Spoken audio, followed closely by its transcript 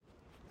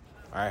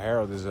All right,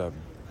 Harold is a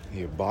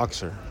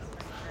boxer,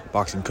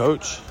 boxing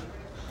coach,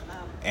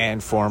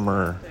 and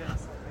former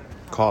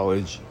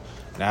college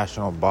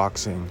national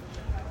boxing,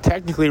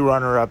 technically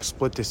runner-up,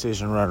 split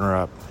decision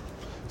runner-up,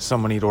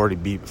 someone he'd already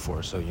beat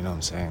before, so you know what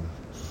I'm saying.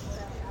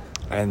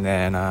 And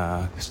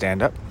then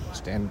stand-up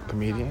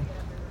comedian,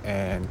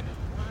 and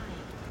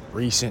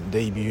recent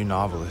debut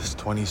novelist,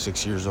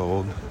 26 years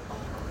old.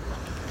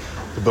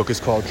 The book is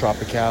called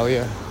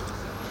TROPICÁLIA.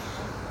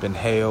 Been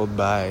hailed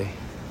by...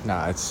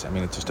 it's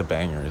just a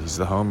banger. He's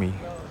the homie.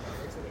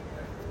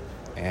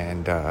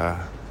 And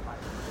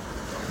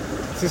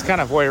it's just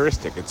kind of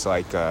voyeuristic. It's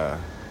like I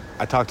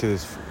talk to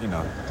this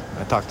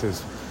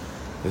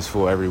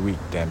fool every week,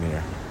 damn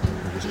near.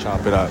 We just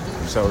chop it up.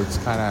 So it's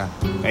kind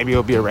of, maybe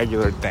it'll be a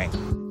regular thing.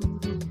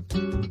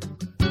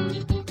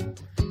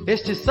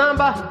 Este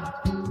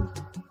samba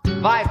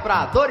vai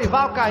pra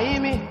Dorival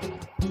Caymmi,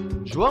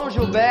 João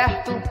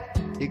Gilberto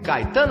e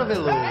Caetano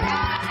Veloso.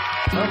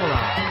 Vamos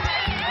lá.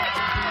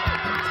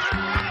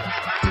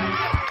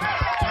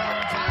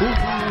 O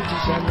Rio de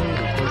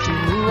Janeiro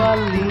continua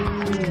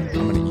lindo.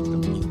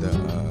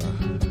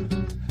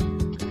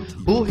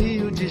 O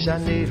Rio de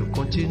Janeiro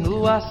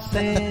continua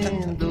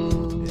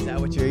sendo. Is that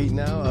what you're eating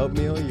now?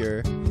 Oatmeal?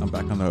 I'm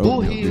back on the O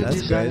oatmeal. Rio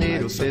de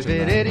Janeiro,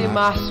 fevereiro e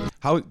março.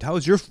 How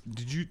was your?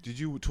 Did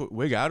you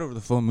wig out over the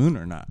full moon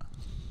or not?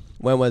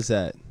 When was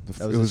that?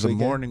 It was the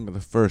morning of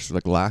the first.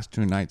 Like last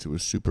 2 nights, it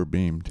was super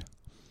beamed.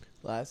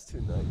 Last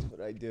 2 nights,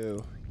 what I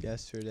do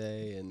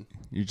yesterday and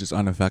You just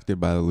unaffected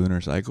by the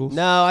lunar cycles?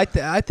 no, I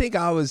think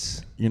I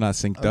was. You're not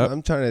synced up.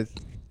 I'm trying to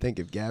think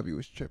if Gabby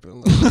was tripping a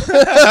little.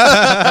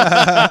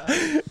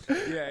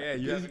 Yeah.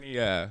 You have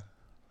any?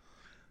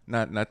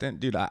 Nothing,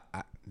 dude. I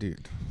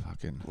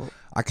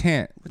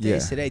can't. What day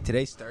is today?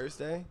 Today's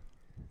Thursday.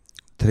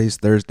 Today's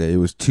Thursday. It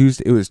was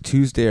Tuesday. It was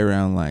Tuesday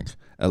around like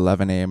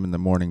 11 a.m. in the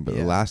morning. But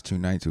the last 2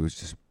 nights, it was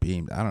just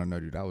beamed. I don't know,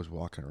 dude. I was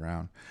walking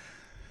around,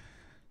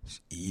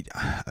 just eat.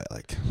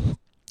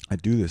 I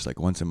do this like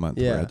once a month.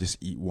 Yeah. Where I just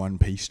eat one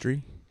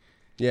pastry.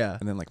 Yeah.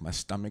 And then like my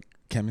stomach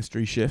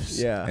chemistry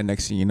shifts. Yeah. And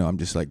next thing you know, I'm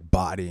just like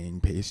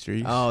bodying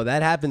pastries. Oh,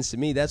 that happens to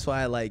me. That's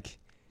why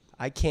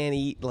I can't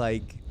eat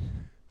like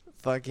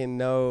fucking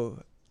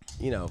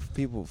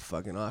people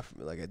fucking offer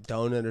me like a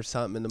donut or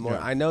something in the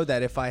morning. Yeah. I know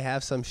that if I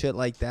have some shit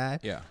like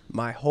that, Yeah.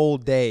 my whole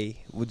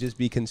day will just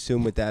be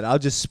consumed with that. I'll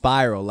just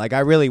spiral. Like I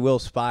really will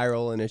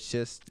spiral, and it's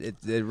just it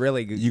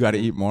really. You got to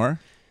eat more.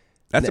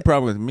 That's the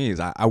problem with me is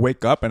I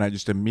wake up and I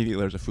just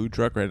immediately, there's a food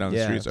truck right down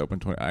the street. It's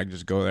open 20. I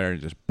just go there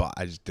and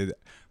I just did it.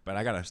 But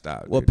I got to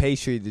stop. What dude.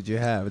 pastry did you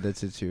have that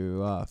set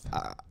you off?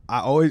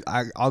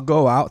 I'll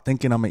go out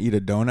thinking I'm going to eat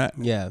a donut.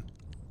 Yeah.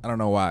 I don't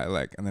know why.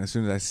 And then as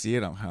soon as I see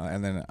it,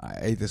 and then I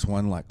ate this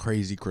one like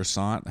crazy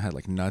croissant that had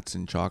like nuts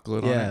and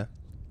chocolate on it.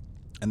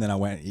 And then I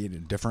went and ate a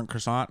different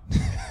croissant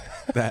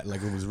that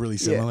like it was really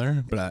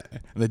similar. But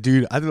I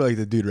feel like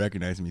the dude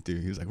recognized me too.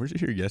 He was like, "Weren't you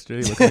here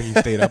yesterday? Looked like you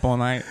stayed up all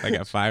night, like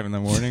at 5 a.m." I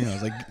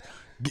was like,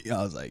 "Give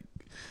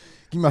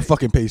me my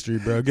fucking pastry,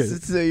 bro." Get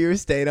it. So you were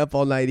staying up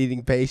all night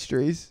eating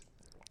pastries?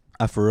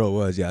 I for real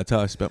was, yeah. That's how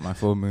I spent my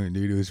full moon,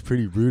 dude. It was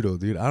pretty brutal,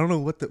 dude. I don't know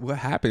what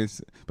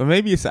happens, but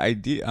maybe it's the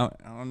idea.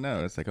 I don't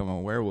know. It's like I'm a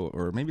werewolf,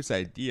 or maybe it's the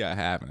idea I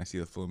have, and I see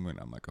the full moon.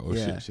 I'm like, oh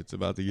shit's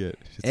about to get,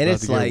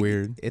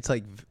 weird. It's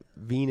like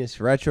Venus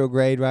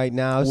retrograde right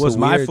now. It was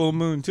my full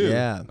moon too.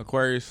 Yeah,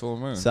 Aquarius full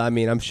moon. So I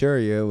mean, I'm sure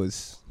it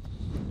was,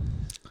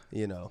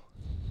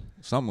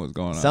 something was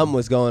going on. Something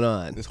was going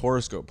on. This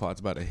horoscope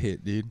pot's about to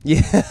hit, dude.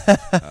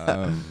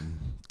 Yeah.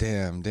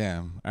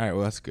 Damn. All right,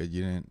 well that's good.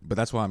 You didn't, but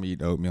that's why I'm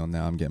eating oatmeal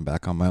now. I'm getting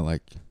back on my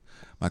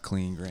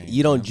clean grain.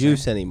 You don't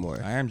juice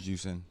anymore. I am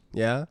juicing.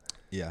 Yeah.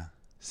 Yeah.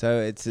 So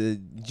it's a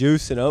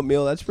juice and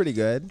oatmeal. That's pretty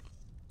good.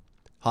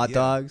 Hot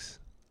dogs.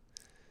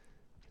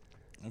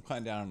 I'm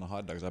cutting down on the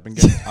hot dogs. I've been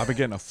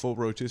getting a full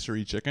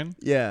rotisserie chicken.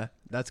 Yeah,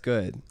 that's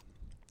good.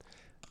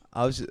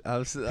 I was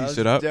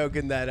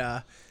joking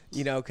that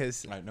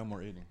because all right, no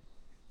more eating.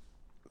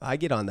 I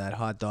get on that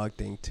hot dog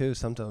thing too.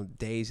 Sometimes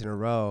days in a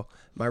row.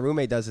 My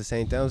roommate does the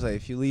same thing. I was like,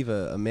 if you leave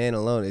a man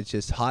alone, it's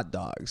just hot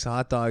dogs.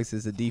 Hot dogs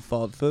is the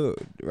default food,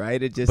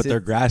 right? But they're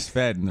grass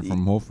fed and they're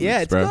from Whole Foods.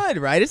 Yeah, it's bro. good,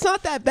 right? It's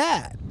not that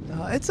bad.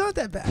 It's not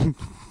that bad.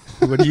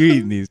 What are you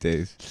eating these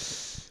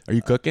days? Are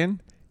you cooking?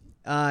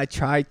 I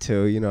try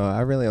to,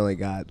 I really only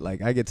got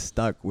I get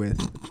stuck with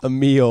a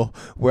meal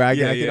where I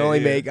can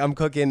only make. I'm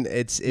cooking.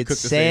 It's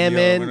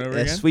salmon,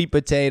 a sweet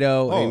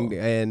potato,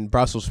 and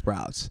Brussels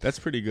sprouts. That's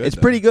pretty good. It's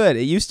pretty good.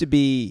 It used to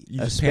be you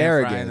just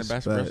asparagus. pan frying the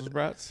best Brussels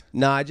sprouts.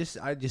 No, I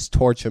just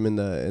torch them in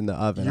the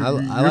oven. I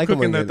cooking like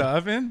them in the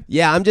oven.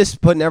 Yeah, I'm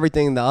just putting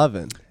everything in the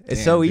oven.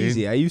 It's Damn, so dude.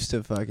 easy. I used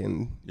to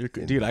fucking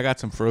dude. I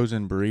got some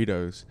frozen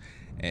burritos,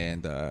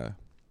 and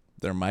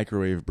they're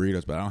microwave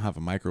burritos, but I don't have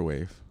a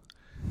microwave.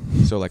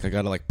 So I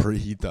gotta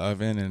preheat the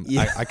oven, and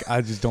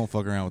I just don't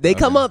fuck around with. They the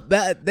come oven. up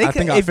bad.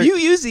 If you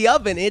use the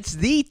oven, it's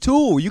the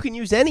tool. You can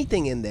use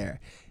anything in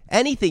there.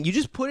 Anything. You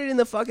just put it in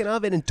the fucking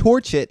oven and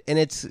torch it, and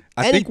it's.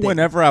 I think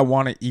whenever I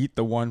want to eat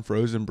the one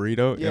frozen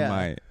burrito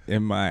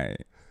in my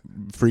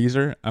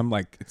freezer, I'm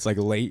it's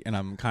late, and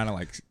I'm kind of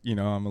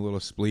I'm a little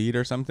spleed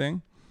or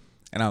something.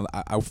 and I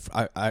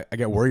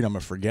get worried I'm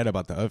gonna forget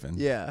about the oven.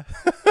 Yeah.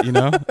 You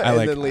know, I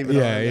like, then leave it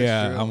on.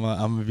 yeah. I'm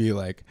gonna be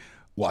like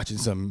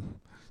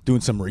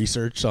doing some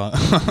research on.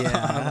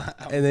 Yeah,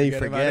 and then you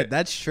forget.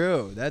 That's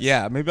true.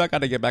 Maybe I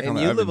gotta get back on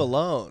the oven. And you oven. live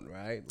alone,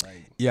 right?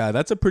 Like, yeah,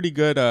 that's a pretty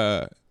good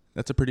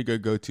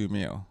go-to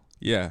meal.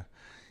 Yeah,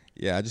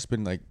 I just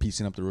been like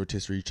piecing up the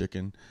rotisserie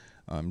chicken,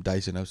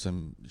 dicing up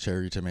some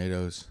cherry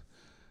tomatoes.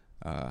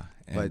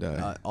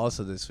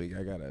 Also this week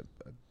I got a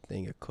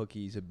thing of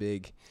cookies, a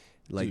big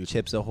like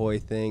Chips Ahoy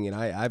thing, and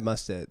I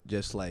must have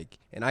just like,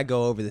 and I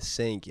go over the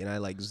sink and I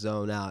like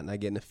zone out and I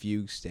get in a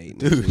fugue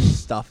state and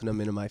just stuffing them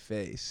into my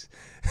face.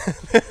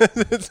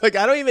 It's like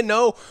I don't even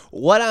know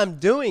what I'm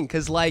doing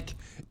because like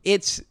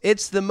it's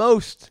the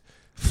most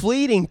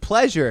fleeting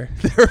pleasure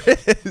there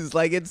is.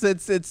 Like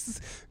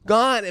it's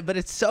gone, but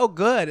it's so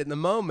good in the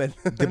moment.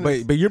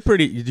 but you're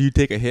pretty. Do you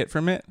take a hit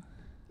from it?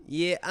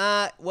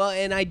 Yeah. Well,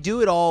 and I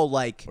do it all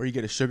like. Or you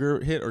get a sugar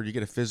hit, or you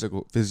get a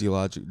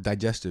physiological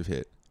digestive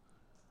hit.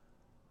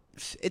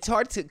 It's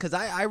hard to, because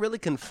I really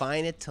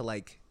confine it to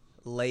like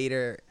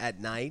later at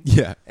night.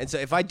 Yeah. And so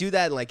if I do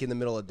that like in the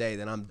middle of the day,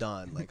 then I'm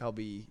done. Like I'll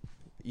be,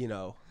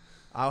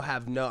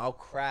 I'll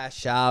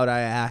crash out.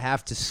 I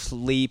have to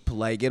sleep.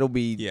 Like it'll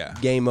be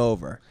game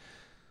over.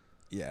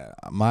 Yeah.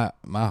 My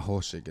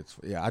whole shit gets,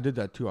 I did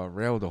that too. I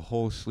railed the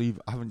whole sleeve.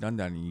 I haven't done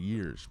that in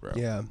years, bro.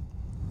 Yeah.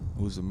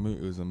 It was a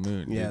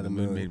moon. Yeah, dude. the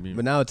moon made me.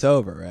 But now it's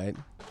over, right?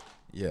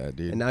 Yeah,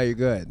 dude. And now you're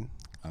good.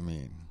 I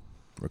mean,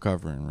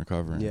 recovering.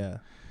 Yeah.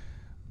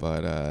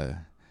 But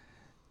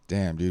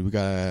damn, dude, we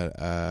got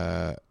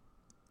how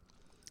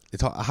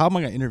am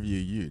I gonna interview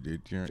you,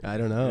 dude? I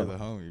don't know. You're the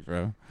homie,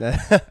 bro.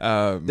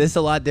 This is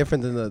a lot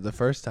different than the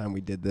first time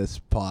we did this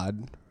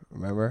pod.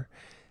 Remember?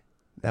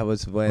 That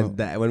was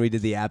when we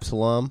did the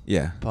Absalom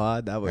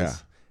pod. That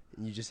was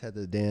you just had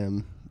the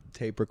damn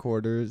tape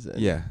recorders.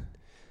 And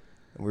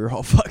we were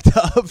all fucked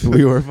up.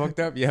 We were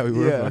fucked up. Yeah, we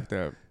were fucked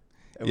up.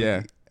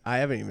 And I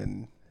haven't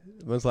even.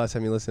 When's the last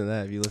time you listened to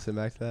that? Have you listened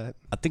back to that?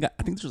 I think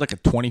there's like a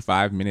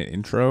 25-minute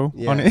intro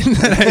on it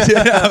that I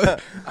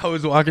did. I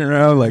was walking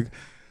around like,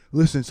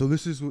 listen. So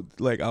this is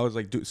like I was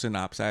like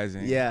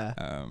synopsizing. Yeah.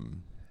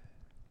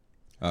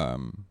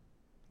 The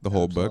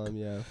whole book.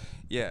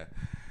 Yeah.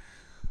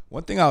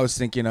 One thing I was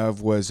thinking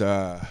of was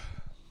damn,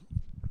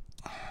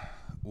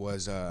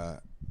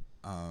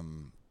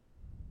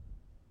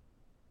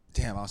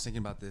 I was thinking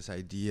about this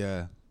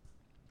idea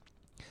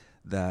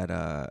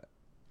that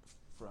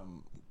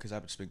because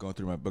I've just been going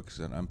through my books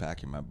and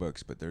unpacking my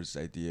books, but there's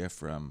this idea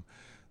from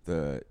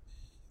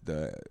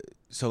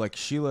so like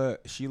Sheila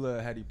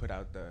Heti put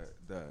out the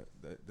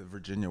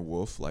Virginia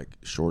Woolf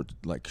short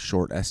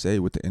essay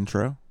with the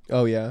intro.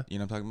 Oh yeah. You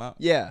know what I'm talking about?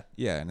 Yeah.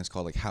 Yeah, and it's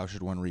called like How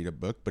Should One Read a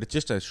Book? But it's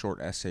just a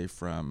short essay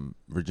from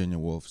Virginia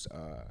Woolf's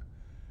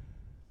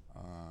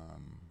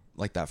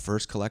like that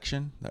first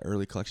collection, that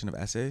early collection of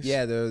essays.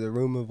 Yeah, the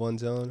Room of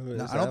One's Own.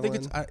 No, I don't think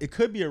it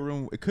could be a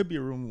room. It could be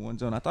a Room of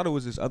One's Own. I thought it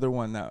was this other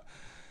one that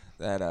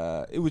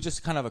it was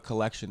just kind of a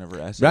collection of her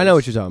essays. But I know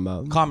what you're talking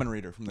about. Common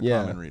Reader, from the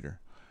Common Reader.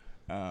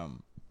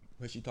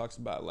 But she talks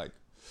about like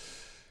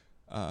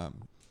the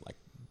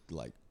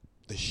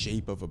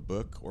shape of a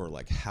book, or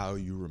like how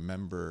you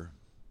remember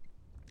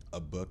a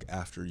book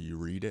after you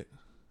read it.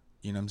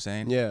 You know what I'm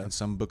saying? Yeah. And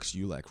some books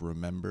you like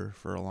remember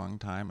for a long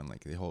time, and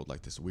like they hold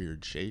like this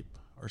weird shape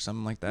or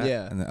something like that.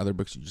 Yeah. And then other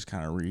books you just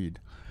kind of read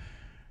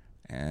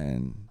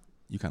and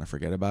you kind of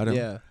forget about them.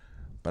 Yeah.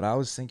 But I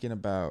was thinking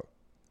about,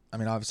 I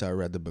mean, obviously I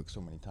read the book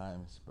so many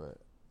times, but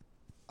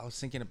I was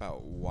thinking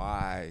about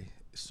why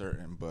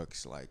certain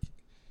books like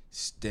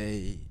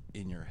stay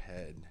in your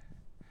head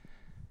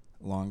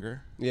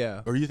longer.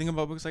 Yeah. Or you think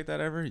about books like that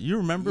ever? You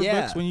remember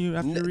books when you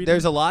after read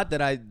There's a lot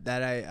that I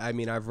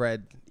mean I've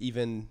read,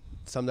 even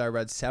some that I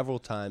read several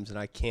times, and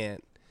I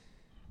can't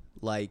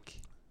like.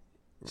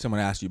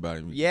 Someone asked you about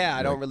it. Yeah,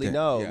 I don't really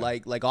know. Yeah.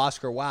 Like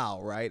Oscar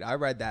Wilde, right? I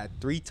read that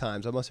 3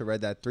 times. I must have read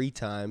that 3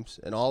 times,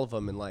 and all of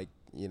them in like,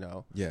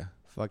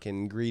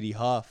 fucking Greedy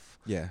Huff.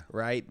 Yeah.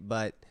 Right?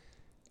 But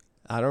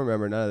I don't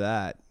remember none of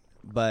that.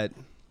 But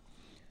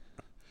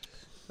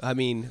I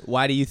mean,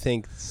 why do you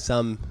think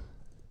some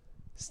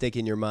stick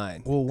in your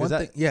mind? Well, one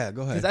thing. Yeah,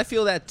 go ahead. Because I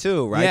feel that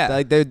too, right? Yeah.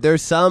 Like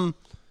there's some,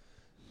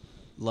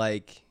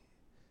 like,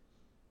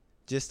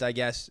 just I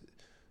guess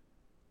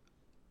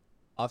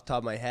off the top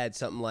of my head,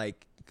 something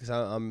like, because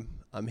I'm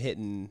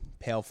hitting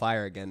Pale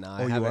Fire again now.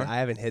 I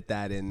haven't hit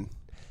that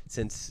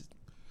since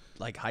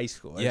like high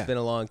school. It's been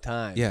a long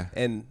time. Yeah.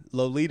 And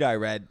Lolita I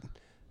read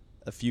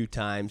a few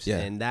times,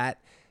 and that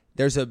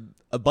there's a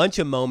bunch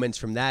of moments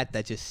from that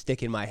just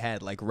stick in my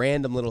head, like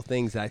random little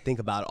things that I think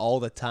about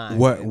all the time.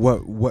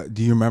 What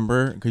do you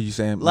remember? Could you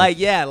say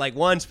like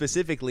one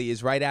specifically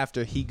is right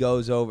after he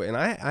goes over, and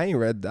I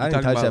didn't touch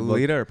that book.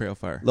 Lolita or Pale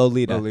Fire?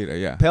 Lolita,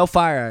 yeah. Pale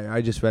Fire,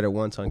 I just read it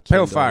once on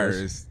Kindle. Pale Fire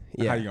is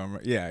how you gonna,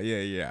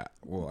 yeah.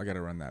 Well, I gotta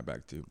run that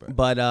back too,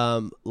 but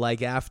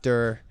like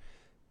after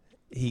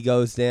he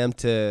goes down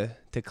to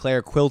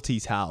Claire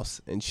Quilty's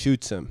house and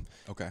shoots him.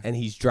 Okay. And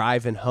he's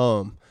driving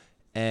home,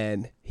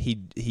 and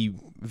he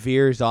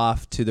veers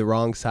off to the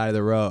wrong side of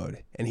the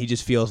road, and he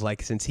just feels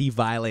like since he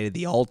violated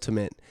the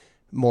ultimate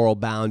moral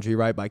boundary,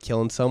 right, by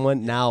killing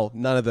someone, now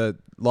none of the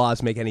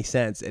laws make any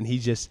sense, and he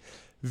just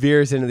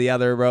veers into the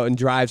other road and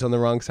drives on the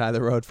wrong side of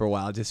the road for a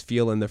while, just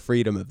feeling the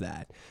freedom of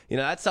that.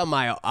 That's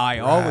something I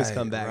always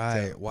come back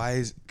to. Why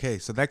is okay?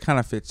 So that kind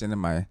of fits into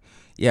my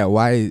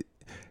why,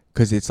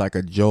 because it's like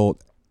a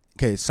jolt.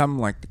 Okay, something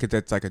like because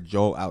it's like a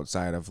jolt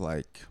outside of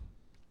like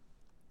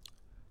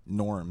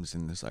norms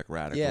in this like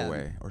radical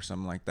way or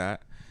something like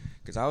that.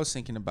 Because I was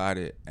thinking about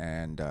it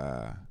and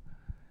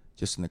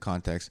just in the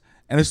context,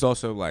 and it's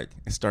also like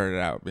it started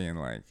out being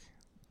like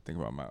think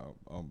about my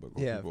own book.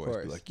 Yeah, of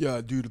course. Like,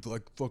 yeah, dude, it's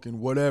like fucking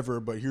whatever,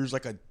 but here's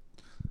like a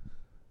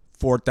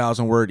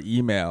 4,000 word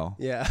email.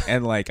 Yeah.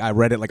 And like I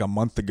read it like a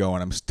month ago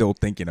and I'm still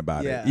thinking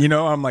about Yeah. it.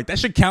 I'm like, that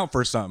should count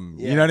for something.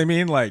 Yeah. You know what I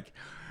mean? Like,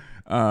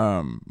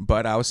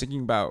 but I was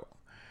thinking about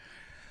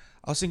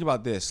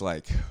this,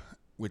 like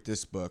with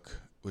this book,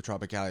 with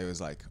Tropicalia was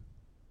like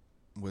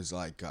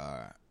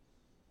I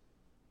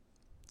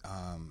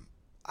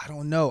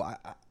don't know.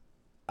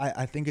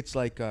 I think it's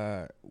like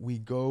we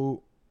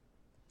go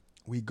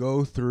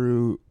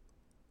through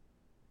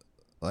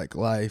like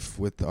life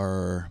with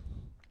our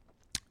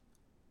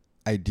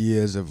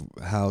ideas of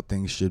how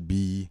things should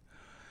be.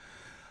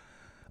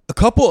 A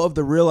couple of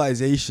the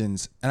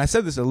realizations, and I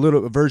said this a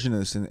version of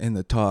this in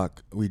the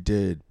talk we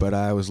did, but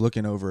I was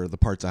looking over the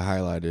parts I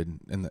highlighted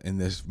in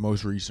this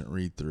most recent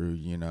read through,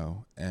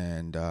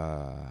 and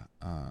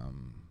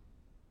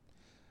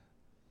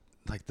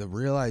like the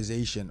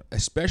realization,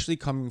 especially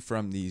coming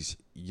from these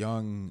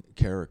young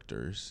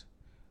characters,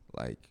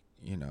 like,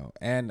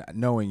 and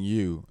knowing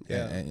you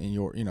and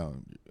your,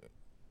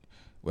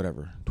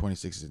 whatever,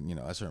 26 is, at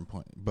a certain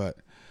point, but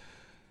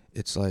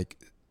it's like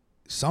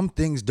some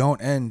things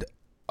don't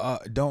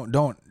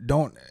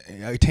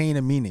attain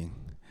a meaning,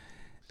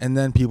 and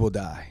then people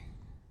die.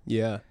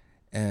 Yeah.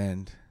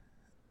 And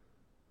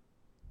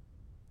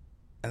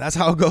that's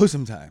how it goes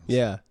sometimes.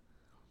 Yeah.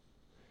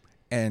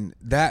 And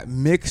that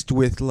mixed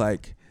with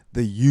like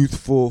the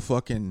youthful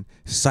fucking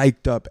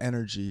psyched up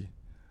energy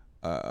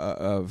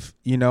of,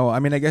 I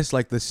mean, I guess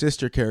like the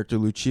sister character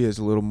Lucia is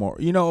a little more,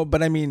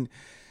 but I mean,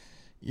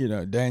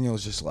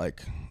 Daniel's just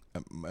like,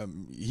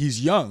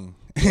 he's young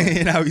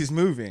in how he's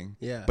moving.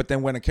 Yeah. But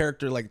then when a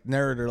character like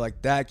narrator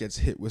like that gets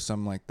hit with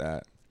something like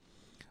that,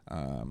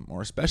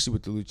 or especially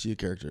with the Lucia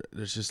character,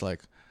 there's just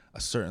like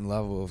a certain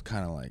level of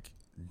kind of like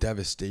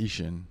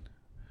devastation,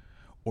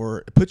 or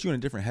it puts you in a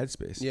different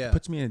headspace. Yeah. It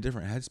puts me in a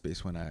different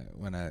headspace when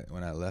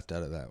I left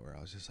out of that, where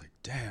I was just like,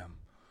 damn,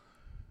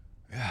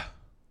 yeah,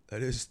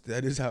 that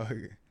is how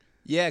it,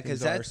 because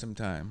that's some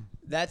time.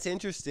 That's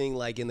interesting,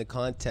 like in the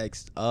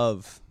context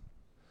of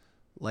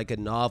like a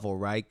novel,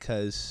 right?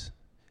 Because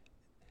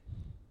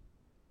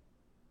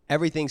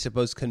everything's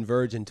supposed to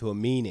converge into a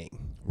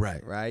meaning.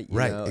 Right. Right.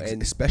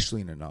 And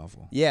especially in a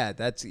novel. Yeah.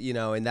 That's,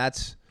 and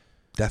that's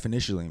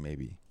definitionally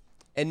maybe.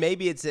 And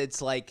maybe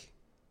it's like,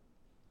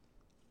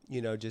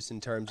 just in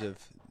terms of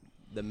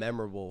the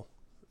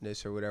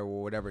memorableness or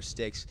whatever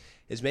sticks,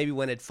 is maybe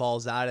when it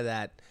falls out of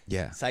that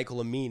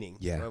cycle of meaning.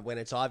 Yeah. When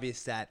it's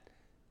obvious that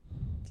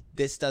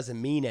this doesn't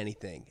mean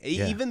anything.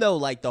 Yeah. Even though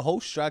like the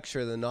whole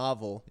structure of the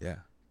novel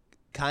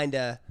kind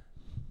of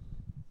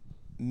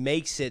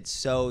makes it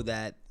so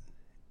that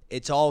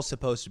it's all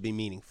supposed to be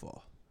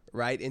meaningful,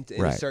 right? In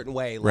a certain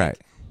way. Like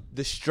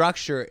the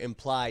structure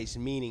implies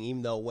meaning,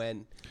 even though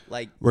when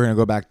like we're going to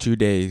go back 2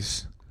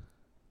 days.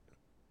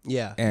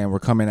 Yeah. And we're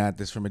coming at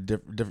this from a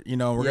different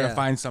we're going to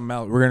find something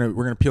else. We're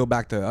going to peel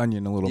back the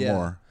onion a little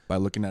more by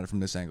looking at it from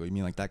this angle. You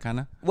mean like that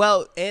kind of?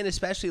 Well, and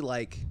especially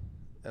like,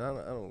 and I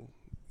don't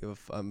give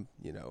if I'm,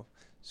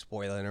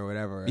 spoiling or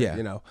whatever.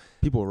 Yeah.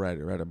 People will read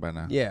it by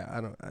now. Yeah.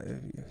 I don't.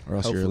 Or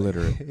else you're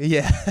illiterate.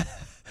 Yeah.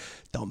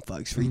 Dumb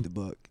fucks, read the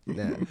book.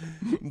 Nah.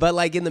 But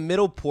like in the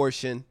middle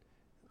portion,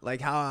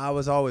 like how I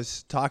was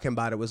always talking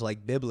about it was like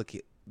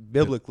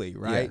biblically,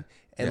 right? Yeah.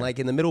 And like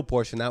in the middle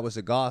portion, that was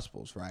the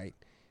Gospels, right?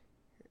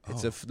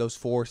 It's those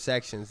 4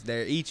 sections.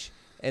 They're each,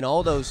 and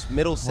all those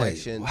middle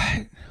sections.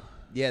 What?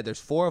 Yeah, there's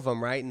 4 of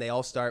them, right? And they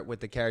all start with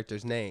the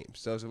character's name.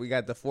 So we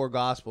got the 4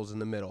 Gospels in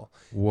the middle.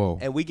 Whoa.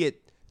 And we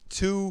get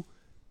 2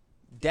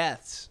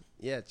 deaths.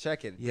 Yeah,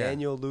 check it. Yeah.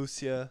 Daniel,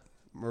 Lucia,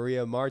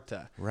 Maria,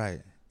 Marta.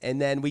 Right.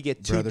 And then we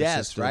get 2 Brother,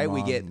 deaths, sister, right? mom,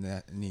 We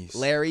get niece.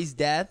 Larry's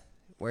death,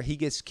 where he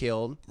gets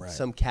killed. Right.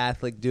 Some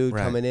Catholic dude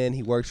coming in.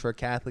 He works for a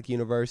Catholic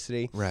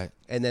university. Right.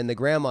 And then the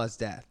grandma's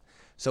death.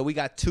 So we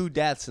got 2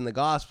 deaths in the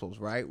Gospels,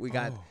 right? We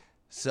got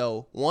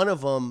so one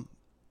of them,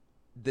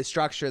 the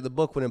structure of the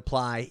book would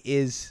imply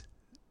is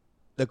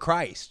the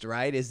Christ,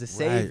 right? Is the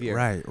Savior.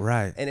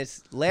 Right. And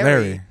it's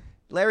Larry.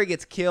 Larry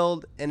gets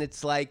killed, and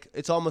it's like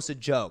it's almost a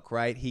joke,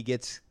 right? He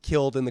gets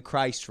killed in the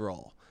Christ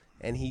role,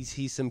 and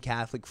he's some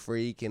Catholic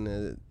freak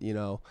and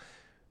or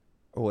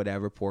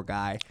whatever, poor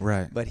guy.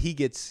 Right. But he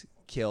gets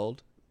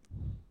killed.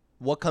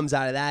 What comes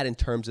out of that in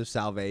terms of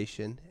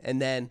salvation?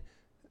 And then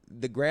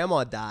the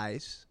grandma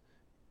dies.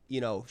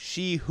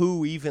 She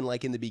who even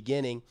like in the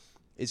beginning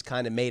is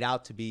kind of made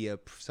out to be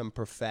some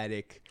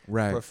prophetic,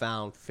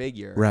 profound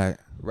figure.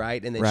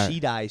 Right. And then she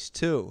dies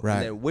too. Right.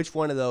 And then which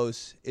one of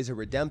those is a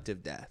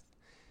redemptive death?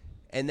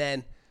 And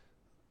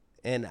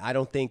I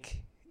don't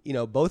think,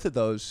 both of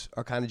those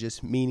are kind of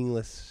just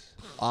meaningless,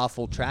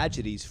 awful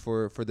tragedies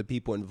for the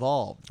people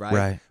involved.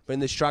 Right. But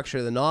in the structure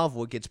of the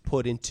novel, it gets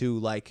put into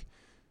like,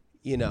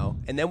 and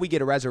then we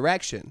get a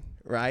resurrection.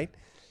 Right.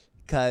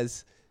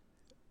 Because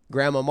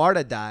Grandma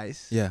Marta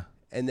dies. Yeah.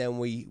 And then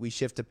we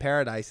shift to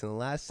paradise in the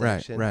last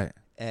section. Right.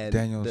 And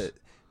Daniel's.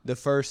 The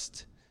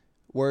first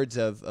words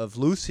of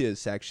Lucia's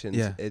section,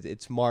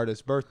 it's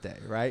Marta's birthday,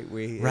 right?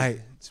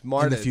 It's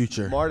Marta. In the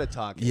future. Marta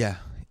talking. Yeah.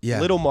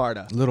 Little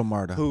Marta.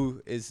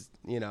 Who is,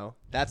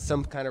 that's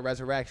some kind of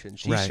resurrection.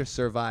 She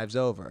survives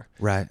over.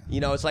 Right.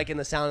 It's like in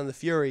The Sound of the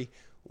Fury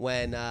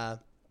when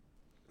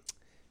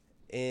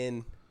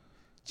in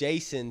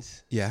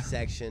Jason's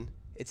section,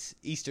 it's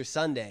Easter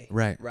Sunday.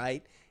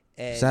 Right.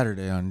 And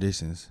Saturday on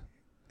Jason's.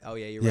 Oh,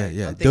 yeah, you're right.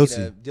 Yeah. I'm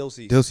thinking of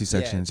Dilsey's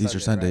section. It's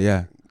Easter Sunday,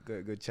 yeah.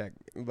 Good check.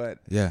 But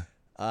yeah.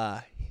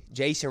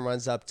 Jason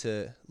runs up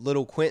to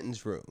little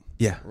Quentin's room.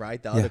 Yeah.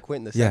 Right? The other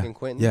Quentin, the second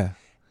Quentin. Yeah.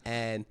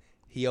 And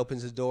he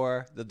opens the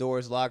door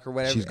is locked or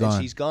whatever,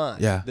 and she's gone.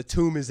 Yeah. The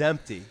tomb is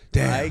empty.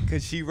 Damn. Right?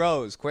 Because she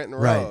rose. Quentin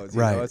rose.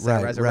 It's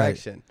that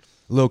resurrection.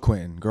 Little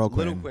Quentin, girl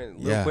Quentin.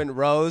 Little Quentin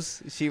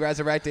rose. She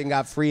resurrected and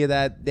got free of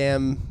that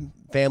damn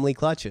family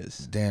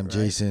clutches. Damn, right?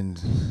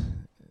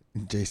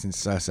 Jason's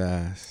sus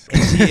ass.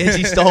 And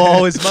she stole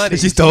all his money.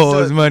 She stole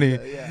all his money.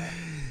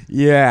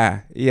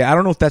 Yeah. I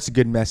don't know if that's a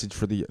good message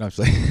for the. No, I'm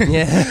saying.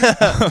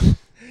 Yeah.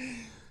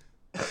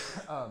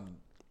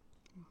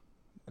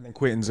 And then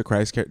Quentin's a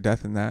Christ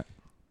death in that.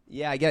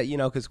 Yeah, I get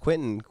because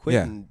Quentin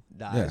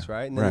dies,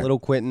 right, and then little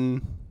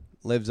Quentin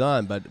lives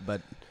on,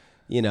 but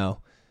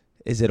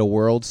is it a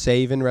world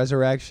saving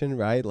resurrection,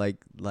 right? Like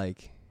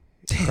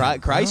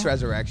Christ's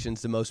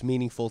resurrection's the most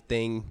meaningful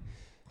thing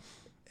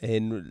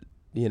in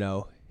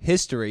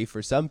history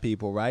for some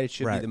people, right? It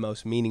should be the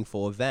most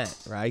meaningful event,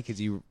 right?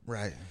 Because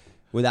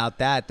without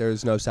that,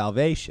 there's no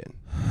salvation.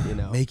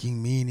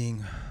 Making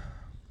meaning.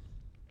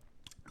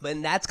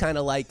 But that's kind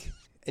of like,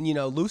 and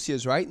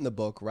Lucia's writing the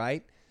book,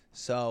 right?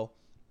 So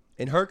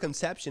in her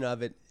conception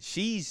of it,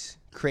 she's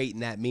creating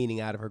that meaning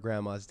out of her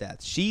grandma's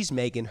death. She's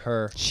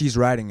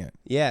writing it.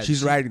 Yeah.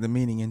 She's writing the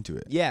meaning into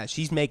it. Yeah,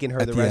 she's making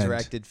her the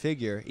resurrected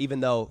figure, even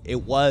though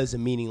it was a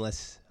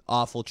meaningless,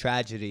 awful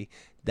tragedy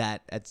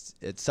that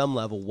at some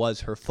level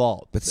was her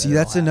fault. But see,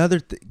 that's another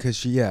thing, because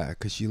she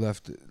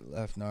left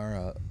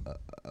Nara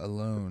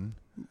alone.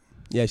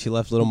 Yeah, she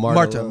left little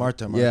Marta.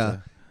 Marta. Yeah,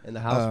 and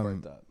the house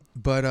burned up.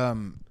 But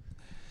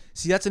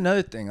see, that's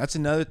another thing. That's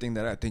another thing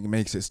that I think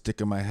makes it stick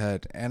in my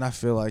head, and I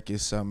feel like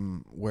is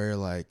somewhere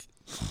like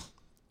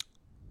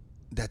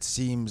that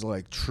seems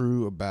like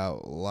true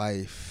about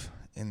life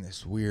in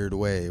this weird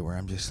way, where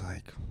I'm just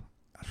like,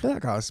 I feel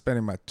like I was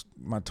spending my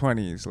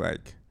 20s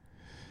like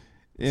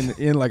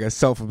in like a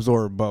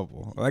self-absorbed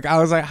bubble. Like I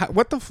was like,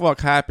 what the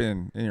fuck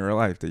happened in your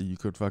life that you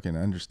could fucking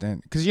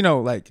understand? Because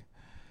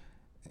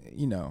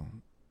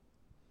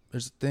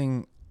there's a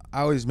thing.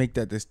 I always make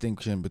that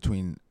distinction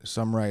between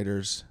some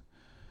writers,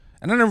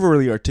 and I never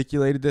really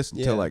articulated this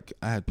until like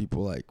I had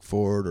people like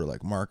Ford or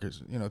like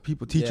Marcus,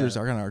 teachers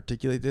are gonna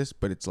articulate this,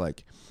 but it's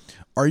like,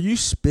 are you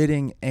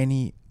spitting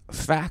any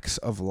facts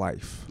of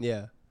life?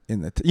 Yeah.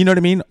 In the, you know what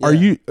I mean? Yeah. Are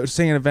you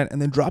saying an event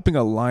and then dropping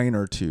a line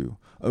or two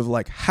of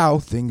like how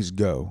things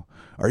go?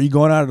 Are you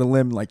going out on a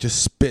limb like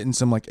just spitting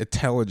some like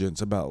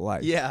intelligence about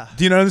life? Yeah.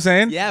 Do you know what I'm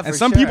saying? Yeah. And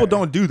some people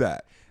don't do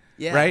that.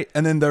 Yeah. Right.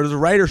 And then there's a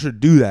writer should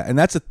do that, and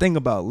that's a thing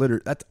about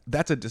literature.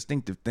 That's a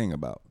distinctive thing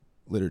about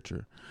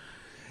literature.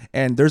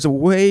 And there's a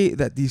way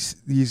that these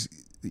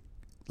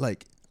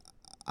like,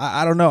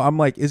 I don't know. I'm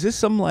like, is this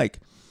some like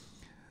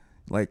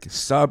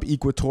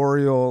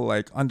sub-equatorial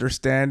like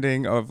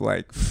understanding of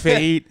like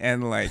fate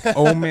and like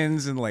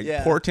omens and like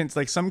portents,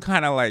 like some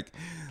kind of like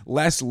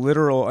less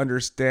literal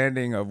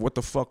understanding of what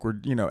the fuck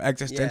we're,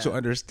 existential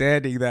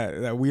understanding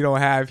that we don't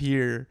have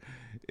here.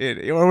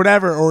 Or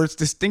whatever, or it's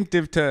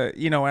distinctive to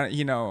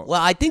Well,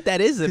 I think that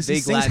is a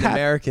big Latin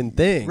American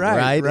thing,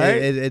 right?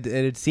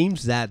 It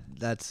seems that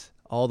that's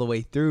all the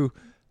way through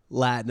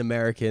Latin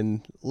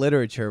American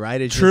literature, right?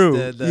 It's true.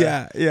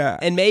 Just yeah.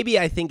 And maybe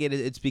I think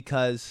it's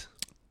because,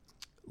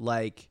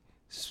 like,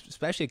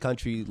 especially a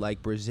country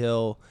like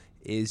Brazil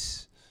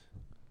is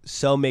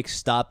so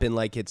mixed up in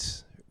like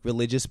its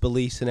religious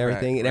beliefs and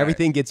everything, and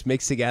everything gets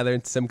mixed together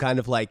in some kind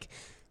of like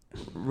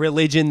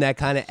religion that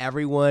kind of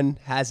everyone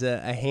has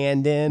a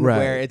hand in,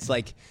 where it's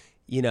like,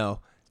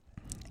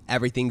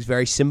 everything's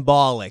very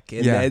symbolic,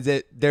 and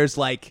there's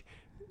like,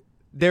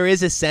 there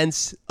is a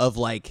sense of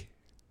like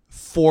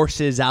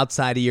forces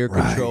outside of your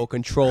control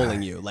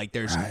controlling you. Like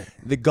there's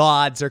the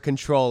gods are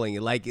controlling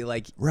you. Like a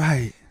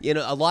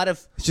lot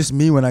of, it's just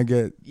me when I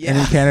get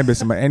any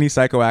cannabis any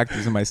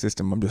psychoactives in my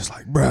system. I'm just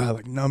like, bro,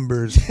 like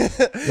numbers.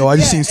 Yo, I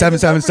just seen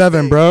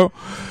 777, bro.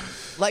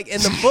 Like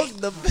in the book,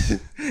 the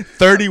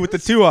 30 with the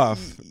 2 off.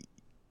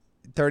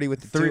 30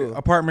 with the 2.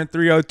 Apartment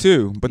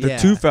 302, but the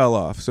 2 fell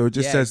off, so it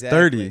just says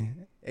 30.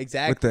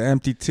 Exactly. With the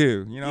empty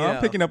 2.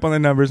 I'm picking up on the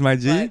numbers, my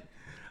G.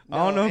 But,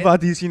 I don't know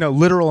about these,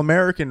 literal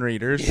American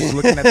readers who's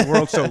looking at the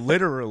world so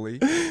literally.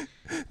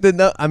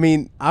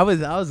 I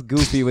was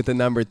goofy with the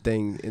number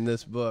thing in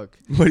this book.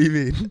 What do you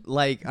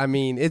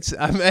mean?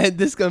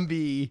 This gonna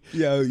be.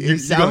 Yo, you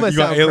gonna sound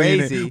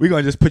crazy. We're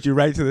gonna just put you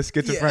right to the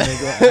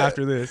schizophrenic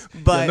after this.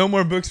 But no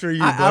more books for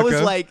you. I was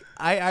like,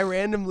 I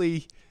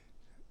randomly,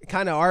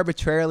 kind of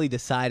arbitrarily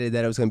decided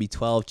that it was gonna be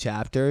 12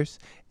 chapters,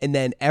 and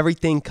then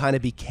everything kind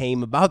of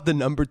became about the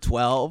number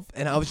 12,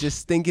 and I was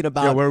just thinking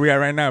about. Yo, where are we at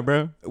right now,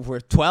 bro? We're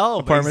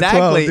 12, Apartment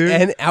exactly. 12, dude.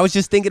 And I was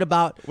just thinking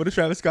about. What did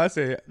Travis Scott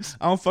say?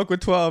 I don't fuck with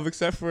 12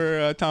 except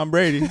for Tom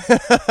Brady.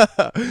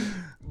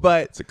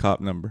 But it's a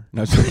cop number.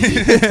 No,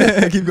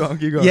 keep going.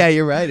 Yeah,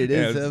 you're right. It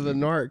is of a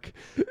narc.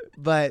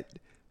 But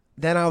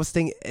then I was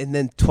thinking, and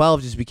then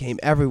 12 just became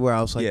everywhere.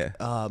 I was like,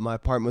 my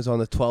apartment was on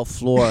the 12th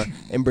floor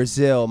in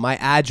Brazil. My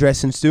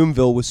address in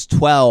Steubenville was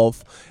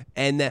 12,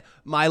 and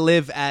my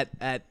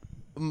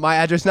my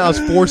address now is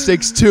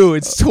 462.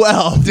 It's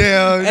 12.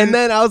 Damn. And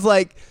then I was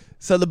like,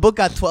 so the book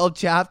got 12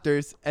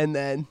 chapters, and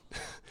then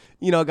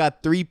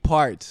got 3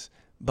 parts,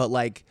 but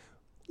like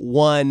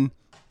one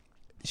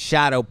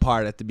shadow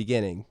part at the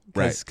beginning,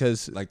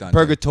 because like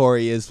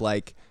Purgatory is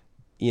like,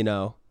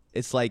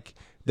 it's like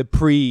the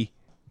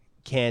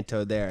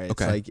pre-canto there.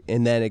 It's like,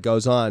 and then it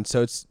goes on.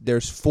 So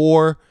there's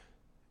 4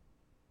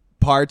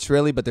 parts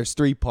really, but there's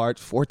 3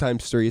 parts. 4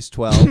 times 3 is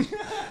 12.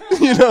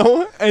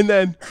 And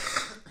then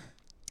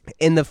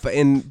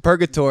in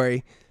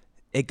Purgatory,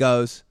 it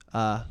goes.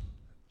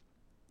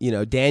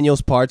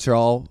 Daniel's parts are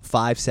all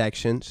 5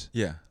 sections.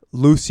 Yeah.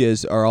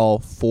 Lucia's are all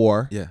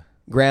 4. Yeah.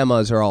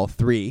 Grandma's are all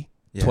 3.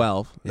 Yeah.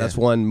 12. That's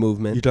one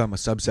movement. You're talking about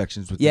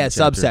subsections with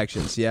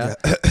subsections. Yeah.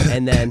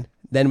 And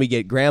then we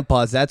get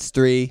Grandpa's. That's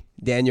 3.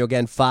 Daniel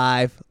again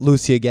 5.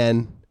 Lucia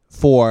again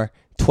 4.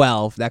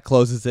 12. That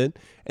closes it.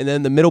 And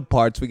then the middle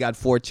parts, we got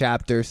 4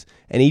 chapters,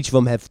 and each of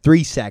them have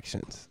 3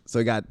 sections. So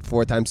we got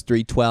 4 times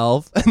 3,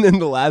 12. And then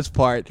the last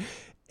part,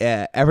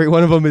 every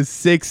one of them is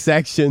 6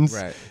 sections.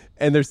 Right.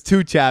 And there's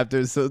 2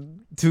 chapters, so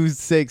 2,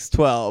 6,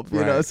 12.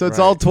 So it's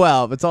all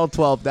 12. It's all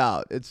 12'd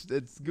out.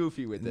 It's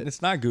goofy with it.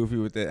 It's not goofy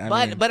with it.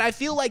 But I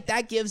feel like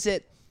that gives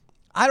it,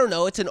 I don't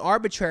know, it's an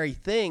arbitrary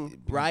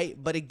thing, right?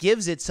 But it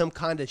gives it some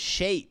kind of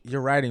shape.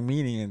 You're writing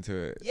meaning into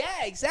it.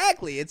 Yeah,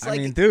 exactly. It's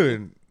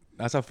dude,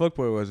 that's how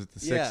Fuckboy was with the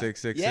 6,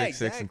 6, 6, Yeah, 6,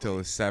 6 until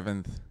the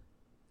 7th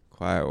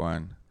quiet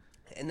one.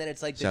 And then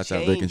it's like the Shouts out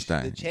change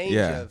Wittgenstein.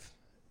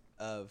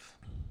 of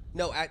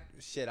no, I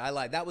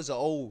lied. That was an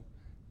old.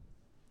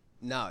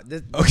 No,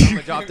 I'm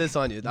gonna drop this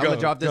on you.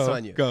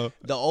 Go.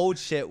 The old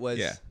shit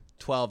was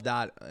 12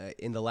 dot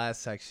in the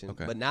last section,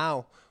 but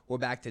now we're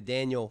back to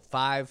Daniel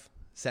 5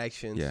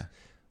 sections. Yeah.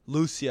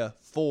 Lucia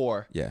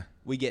 4. Yeah.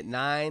 We get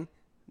 9.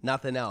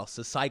 Nothing else.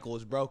 The cycle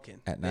is broken.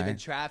 At 9? They've been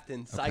trapped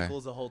in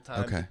cycles the whole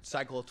time. Okay.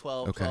 Cycle of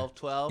 12, Okay. 12,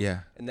 12. Yeah.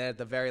 And then at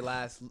the very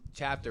last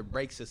chapter,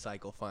 breaks the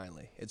cycle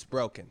finally. It's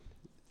broken.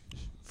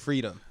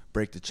 Freedom.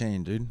 Break the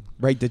chain, dude.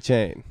 Break the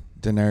chain.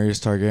 Daenerys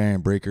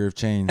Targaryen, breaker of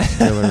chains,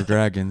 killer of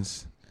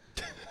dragons.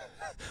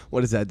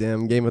 What is that,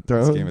 damn Game of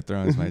Thrones? It's Game of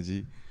Thrones, my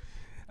G.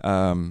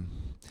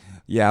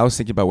 Yeah, I was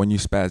thinking about when you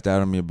spazzed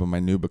out on me about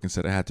my new book and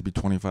said it had to be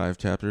 25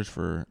 chapters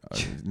for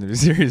a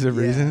series of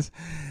reasons.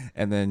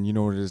 And then you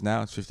know what it is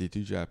now? It's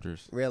 52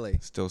 chapters. Really?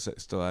 Still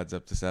adds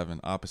up to 7.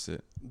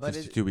 Opposite. But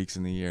 52 weeks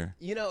in the year.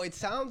 It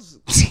sounds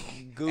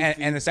goofy.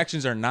 And the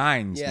sections are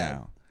 9s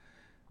now.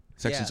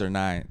 Sections are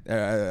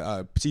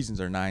 9. Seasons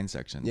are 9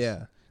 sections.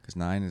 Yeah. Because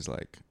 9 is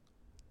like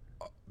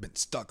been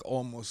stuck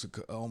almost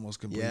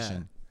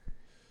completion.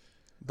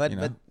 But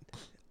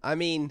I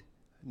mean,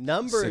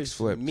 numbers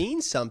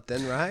mean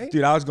something, right?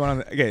 Dude, I was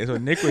going on. So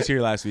Nick was here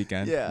last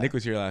weekend. Yeah. Nick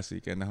was here last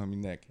weekend, the homie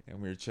Nick,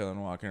 and we were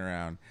chilling, walking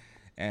around,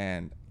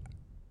 and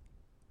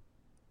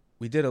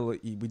we did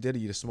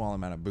eat a small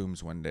amount of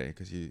booms one day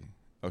because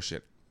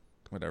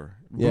whatever.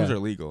 Booms are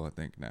legal, I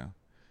think now.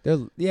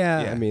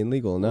 I mean,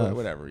 legal enough.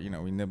 Whatever,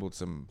 we nibbled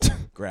some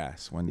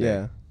grass one day.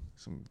 Yeah.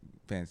 Some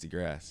fancy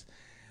grass,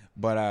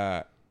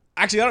 but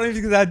actually, I don't even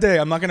think that day.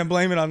 I'm not gonna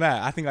blame it on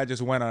that. I think I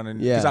just went on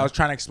because I was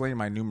trying to explain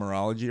my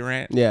numerology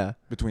rant. Yeah.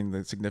 Between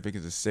the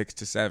significance of 6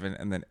 to 7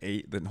 and then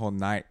 8, the whole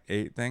night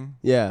 8 thing.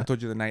 Yeah. I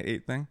told you the night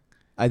 8 thing.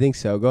 I think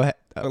so. Go ahead.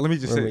 Let me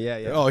just say.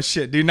 Yeah. Oh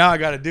shit, dude! Now I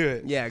gotta do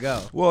it. Yeah,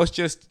 go. Well, it's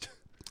just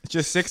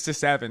 6 to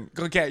 7.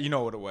 Okay, you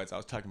know what it was. I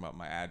was talking about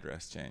my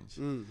address change.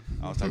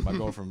 I was talking about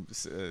going from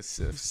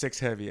 6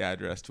 heavy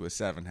address to a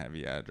 7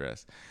 heavy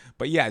address.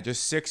 But yeah,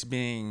 just 6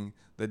 being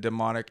the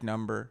demonic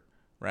number,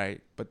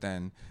 right? But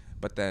then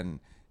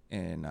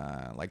in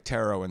like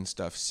tarot and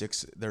stuff,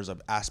 6 there's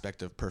an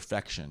aspect of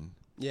perfection.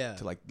 Yeah.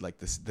 To like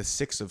the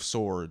 6 of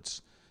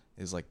swords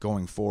is like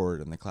going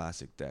forward in the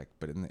classic deck,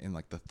 but in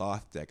like the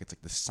Thoth deck, it's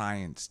like the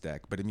science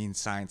deck, but it means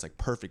science, like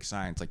perfect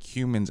science, like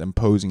humans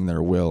imposing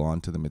their will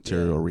onto the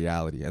material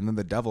reality. And then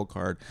the devil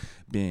card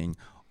being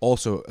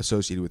also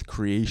associated with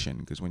creation,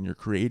 because when you're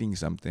creating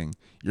something,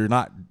 you're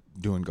not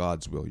doing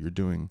God's will, you're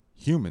doing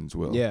humans'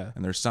 will. Yeah.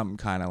 And there's something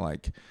kind of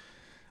like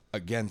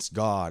against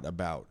God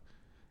about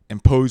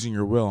imposing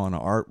your will on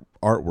an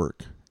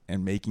artwork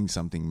and making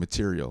something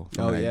material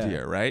from an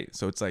idea, right?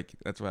 So it's like,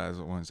 that's why I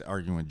was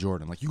arguing with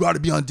Jordan. Like, you got to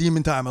be on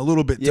demon time a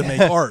little bit to make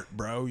art,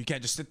 bro. You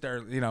can't just sit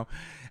there, you know.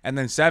 And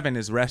then 7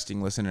 is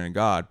resting, listening to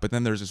God. But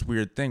then there's this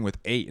weird thing with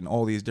 8 in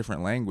all these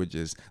different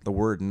languages. The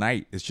word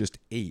night is just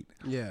 8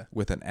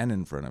 with an N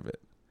in front of it.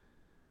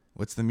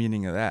 What's the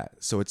meaning of that?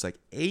 So it's like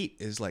 8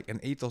 is like, and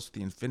 8's also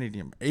the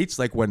infinity. 8's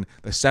like when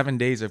the 7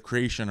 days of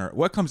creation are,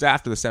 what comes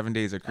after the 7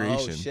 days of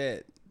creation? Oh,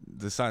 shit.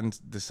 The sun,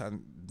 it's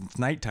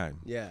nighttime.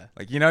 Yeah.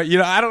 Like, you know,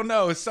 I don't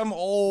know. It's some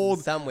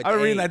old, I'm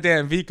reading that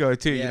damn Vico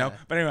too, you know?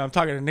 But anyway, I'm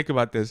talking to Nick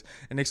about this.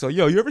 And Nick's like,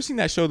 yo, you ever seen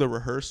that show, The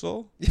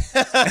Rehearsal?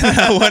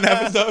 And one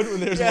episode, when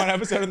there's one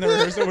episode in The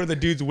Rehearsal where the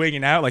dude's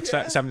wigging out, like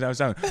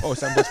 777. Oh,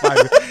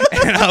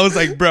 765. And I was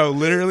like, bro,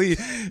 literally,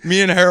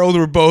 me and Harold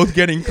were both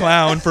getting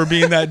clowned for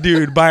being that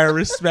dude by our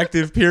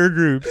respective peer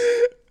groups.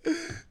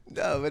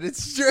 No, but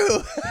it's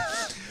true.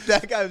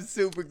 That guy was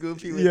super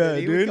goofy with it.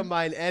 He would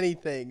combine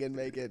anything and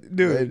make it.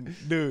 Dude.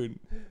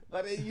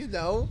 But you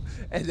know,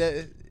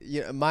 and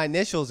my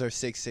initials are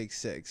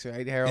 666,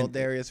 right? Harold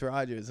Darius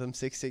Rogers. I'm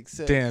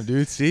 666. Damn,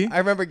 dude. See? I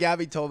remember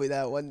Gabby told me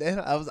that one day.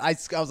 I was like,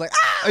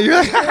 ah! And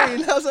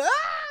I was like,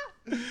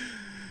 ah!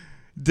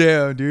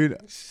 Damn, dude.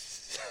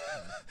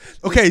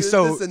 Okay,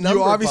 so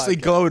you obviously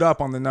glowed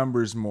up on the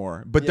numbers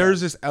more, but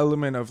there's this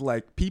element of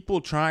like people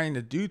trying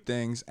to do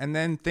things, and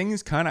then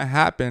things kind of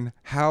happen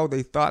how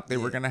they thought they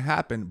were going to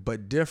happen,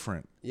 but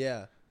different.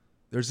 Yeah.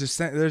 There's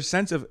a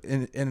sense of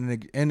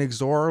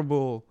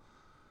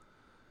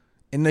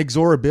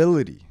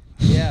inexorability.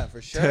 Yeah,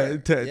 for sure.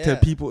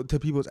 to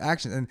people's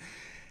actions,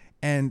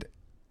 and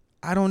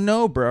I don't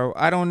know, bro.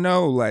 I don't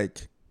know,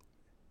 like,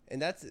 and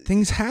that's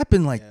things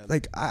happen like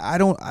I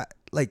don't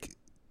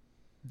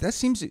there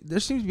seems to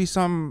be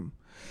some,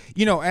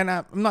 you know, and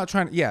I'm not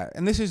trying to,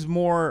 and this is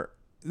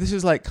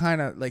like kind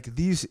of like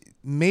these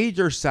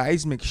major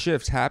seismic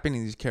shifts happening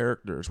in these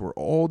characters where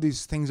all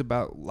these things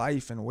about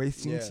life and ways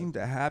seem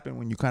to happen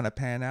when you kind of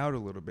pan out a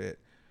little bit,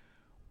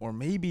 or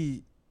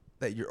maybe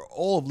that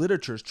all of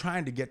literature is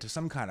trying to get to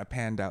some kind of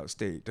panned out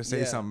state to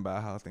say something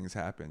about how things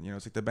happen. You know,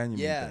 it's like the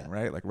Benjamin thing,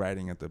 right? Like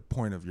writing at the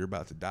point of you're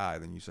about to die,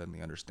 then you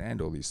suddenly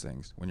understand all these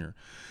things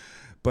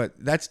but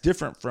that's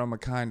different from a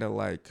kind of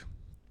like,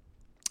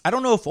 I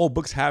don't know if all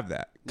books have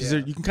that, because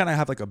you can kind of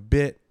have like a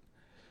bit,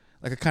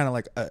 like a kind of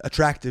like a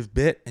attractive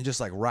bit, and just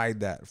like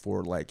ride that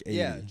for like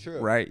 80, true,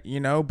 right? You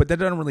know, but that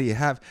doesn't really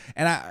have,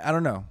 and I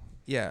don't know,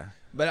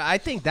 But I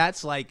think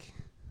that's like,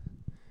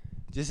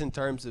 just in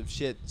terms of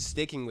shit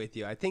sticking with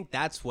you, I think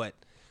that's what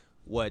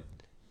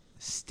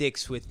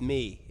sticks with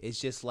me. It's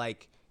just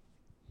like,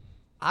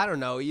 I don't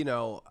know, you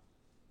know,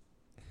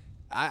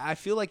 I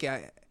feel like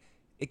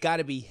it got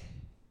to be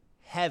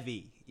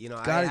heavy, you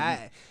know.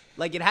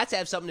 Like, it has to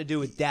have something to do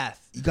with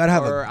death. You gotta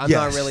have I'm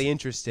not really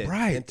interested,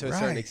 to a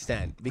certain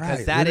extent,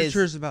 because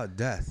literature is about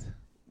death.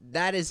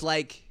 That is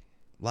like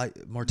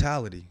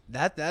mortality.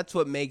 That's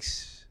what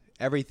makes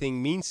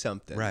everything mean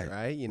something,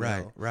 right? You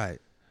know, right.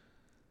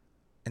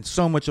 And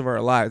so much of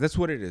our lives, that's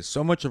what it is.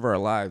 So much of our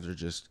lives are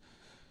just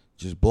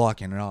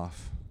blocking it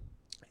off.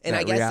 And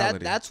I guess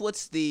that's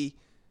what's and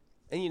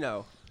you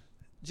know,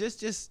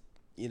 just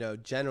you know,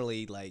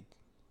 generally, like,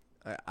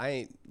 I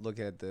ain't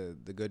looking at the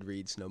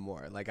Goodreads no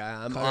more. Like,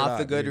 I'm off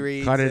the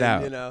Goodreads. Cut it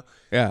out. You know.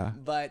 Yeah.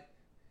 But,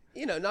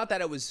 you know, not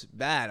that it was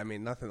bad. I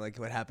mean, nothing like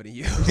what happened to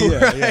you.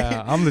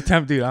 Yeah. I'm the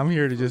temp dude. I'm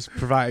here to just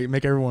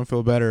make everyone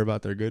feel better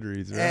about their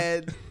Goodreads.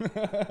 Right?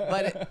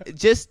 But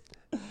just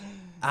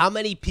how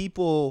many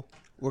people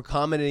were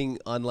commenting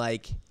on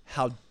like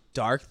how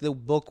dark the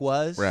book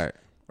was. Right.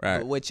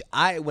 Which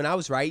when I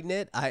was writing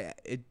it,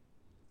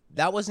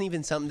 that wasn't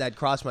even something that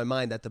crossed my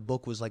mind, that the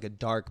book was like a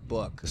dark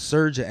book. The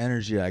surge of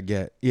energy I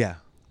get. Yeah.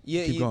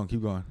 Keep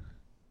going.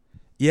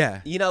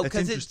 Yeah. You know,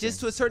 because it's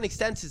just, to a certain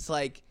extent, it's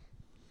like,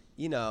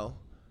 you know,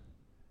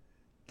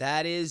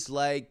 that is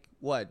like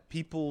what?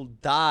 People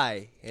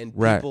die and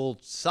people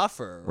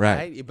suffer,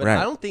 right? But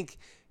I don't think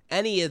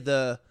any of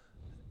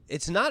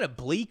it's not a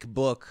bleak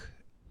book.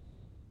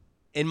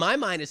 In my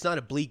mind, it's not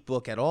a bleak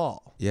book at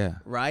all. Yeah.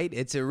 Right?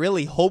 It's a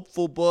really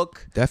hopeful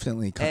book.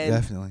 Definitely.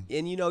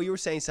 And, you know, you were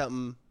saying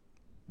something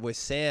with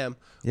Sam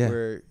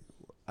where,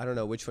 I don't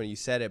know which one you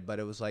said it, but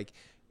it was like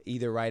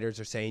either writers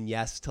are saying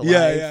yes to life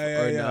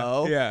or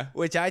no. Yeah.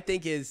 Which I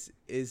think is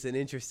an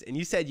interest. And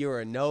you said you were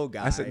a no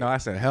guy. I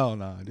said hell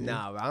no, dude.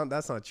 No,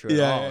 that's not true at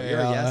all. You're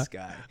a yes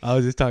guy. I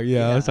was just talking.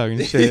 I was talking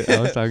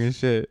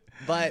shit.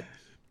 But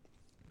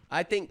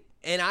I think,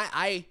 and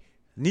I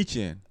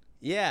Nietzschean.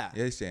 Yeah.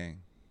 You're saying,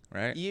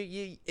 right?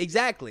 You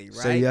exactly, right?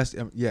 Say yes.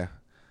 Yeah.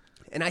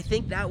 And I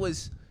think that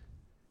was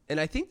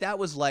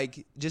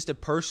like just a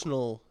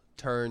personal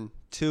turn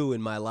too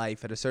in my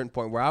life at a certain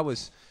point where I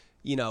was,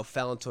 you know,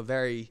 fell into a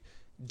very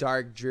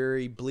dark,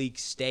 dreary, bleak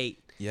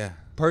state. Yeah.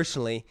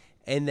 Personally.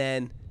 And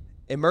then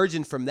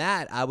emerging from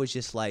that, I was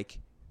just like,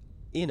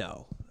 you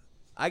know,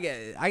 I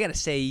got to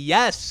say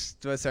yes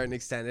to a certain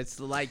extent.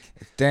 It's like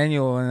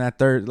Daniel in that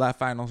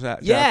final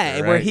chapter. Yeah,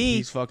 right? where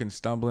he's fucking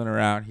stumbling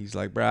around. He's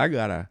like, bro, I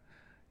gotta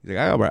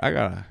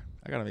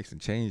I gotta make some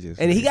changes.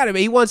 And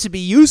he wants to be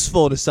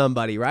useful to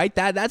somebody, right?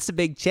 That's the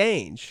big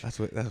change. That's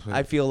what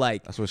I feel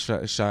like. That's what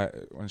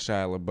when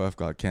Shia LaBeouf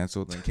got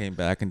canceled and came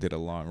back and did a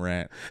long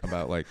rant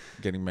about like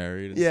getting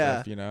married and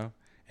stuff, you know.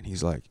 And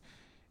he's like,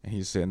 and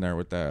he's sitting there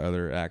with that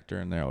other actor,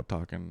 and they're all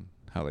talking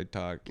how they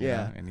talk, you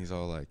know? And he's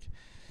all like,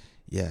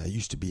 "Yeah, I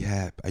used to be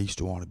happy. I used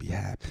to want to be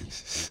happy.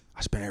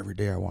 I spent every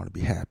day I want to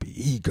be happy.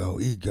 Ego."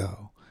 And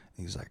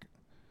he's like,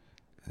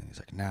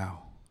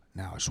 now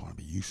I just want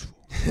to be useful.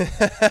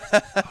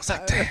 I was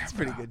like, damn, that's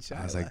pretty good shot.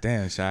 I was like,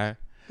 damn, Shy.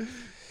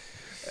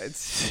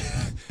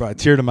 It's brought a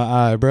tear to my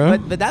eye, bro.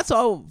 But that's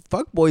all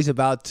fuckboy's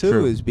about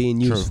too, is being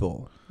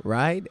useful,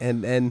 right?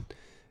 And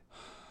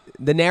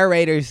the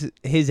narrator's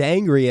his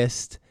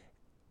angriest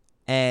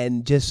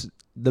and just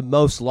the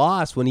most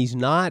lost when he's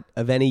not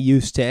of any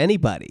use to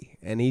anybody,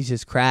 and he's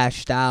just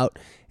crashed out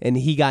and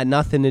he got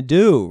nothing to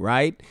do,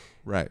 right?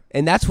 Right.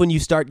 And that's when you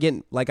start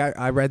getting, like,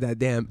 I read that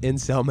damn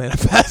incel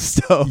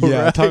manifesto.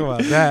 Yeah, right? talk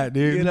about that,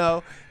 dude. You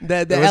know,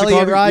 the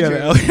Elliot Rodgers.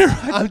 Yeah, Elliot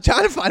Rodgers. I'm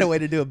trying to find a way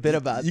to do a bit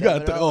about you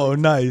that.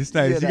 Nice.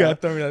 You gotta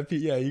throw me that.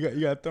 You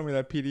gotta throw me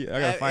that PDF. I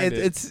gotta find it.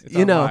 It's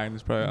you know, online.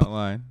 It's probably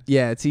online.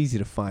 Yeah, it's easy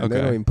to find. Okay.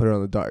 They don't even put it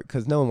on the dark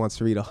because no one wants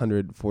to read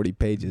 140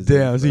 pages.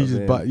 Damn, so you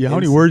just bought. Yeah, how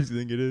many words do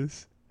you think it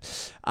is?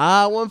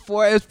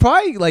 It's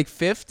probably like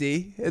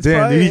 50.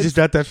 Damn, dude, he just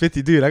got that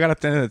 50, dude. I gotta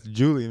send that to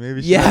Julie. Maybe.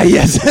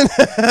 Yes.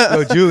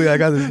 Yo, Julie, I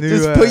got this new.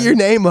 Just put your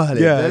name on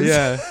it.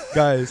 Yeah,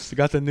 guys,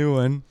 got the new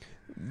one.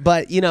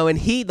 But you know, and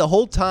the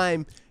whole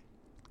time,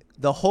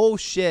 the whole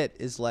shit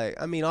is like.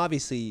 I mean,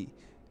 obviously,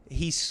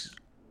 his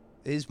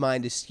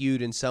mind is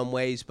skewed in some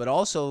ways, but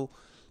also,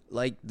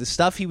 like the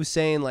stuff he was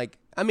saying, like.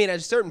 I mean, at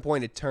a certain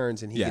point, it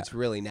turns and he gets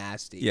really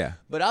nasty. Yeah.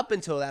 But up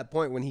until that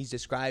point, when he's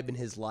describing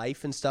his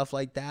life and stuff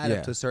like that,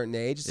 up to a certain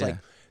age, it's like,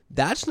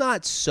 that's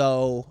not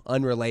so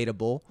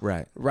unrelatable.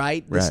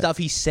 Right? The stuff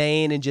he's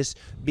saying and just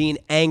being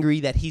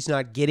angry that he's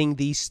not getting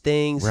these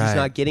things. He's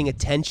not getting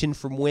attention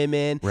from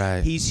women.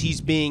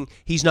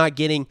 He's not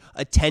getting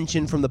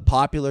attention from the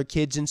popular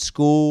kids in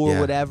school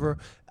or whatever.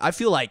 I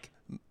feel like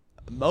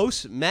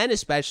most men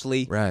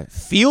especially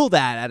feel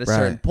that at a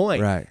certain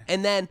point.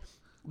 And then...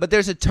 But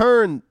there's a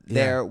turn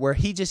there where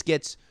he just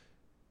gets,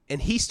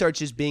 and he starts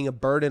just being a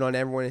burden on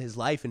everyone in his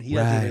life, and he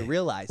doesn't even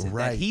realize it.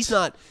 That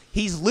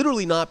he's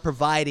literally not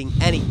providing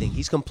anything.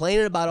 He's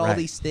complaining about all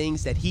these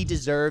things that he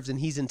deserves and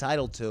he's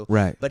entitled to.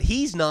 But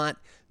he's not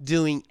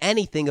doing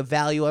anything of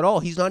value at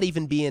all. He's not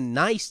even being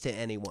nice to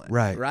anyone.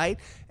 Right?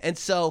 And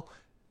so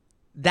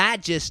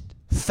that just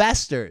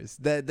festers.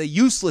 The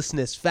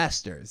uselessness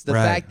festers. The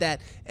fact that,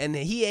 and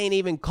he ain't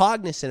even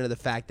cognizant of the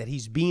fact that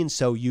he's being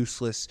so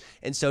useless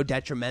and so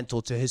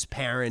detrimental to his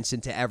parents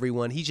and to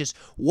everyone. He's just,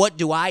 what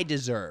do I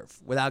deserve,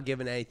 without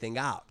giving anything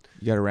out?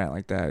 You got to rant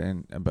like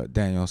that, but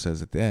Daniel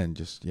says at the end,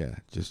 just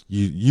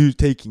you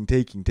taking,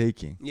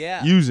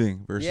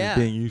 using versus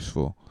being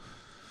useful.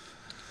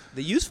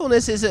 The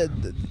usefulness is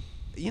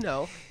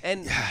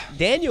and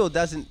Daniel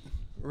doesn't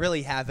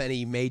really have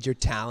any major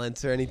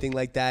talents or anything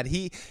like that.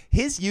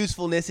 His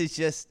usefulness is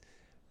just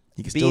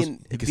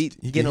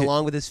getting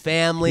along with his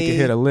family. He can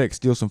hit a lick,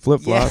 steal some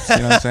flip flops. You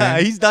know what I'm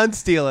saying? He's done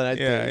stealing. I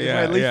think,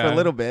 at least for a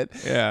little bit.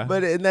 Yeah,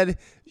 but and then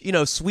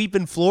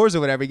sweeping floors or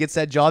whatever. He gets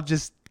that job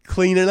just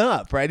cleaning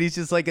up. Right? He's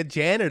just like a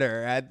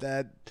janitor at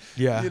that.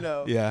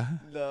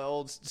 The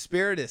old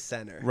Spiritist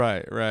Center.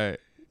 Right.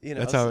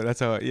 That's how.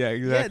 Yeah,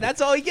 exactly. Yeah, that's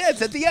all he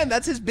gets at the end.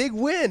 That's his big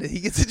win. He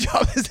gets a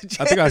job as a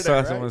janitor. I think I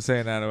saw someone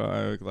saying that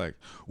about like,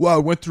 "Well, I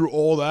went through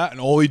all that, and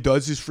all he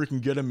does is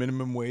freaking get a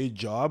minimum wage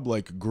job."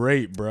 Like,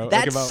 great, bro.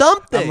 That's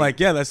something. I'm like,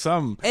 yeah, that's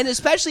something. And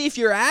especially if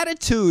your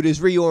attitude is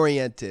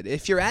reoriented.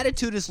 If your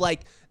attitude is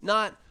like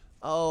not,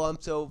 oh,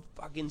 I'm so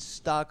fucking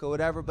stuck or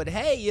whatever, but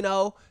hey,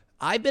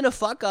 I've been a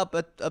fuck up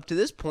up to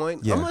this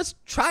point. I'm gonna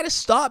try to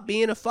stop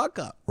being a fuck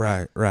up.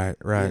 Right.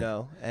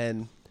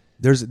 And.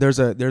 There's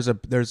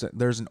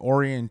an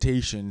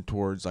orientation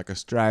towards like a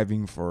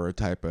striving for a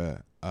type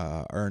of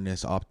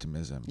earnest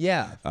optimism.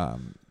 Yeah.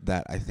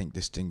 That I think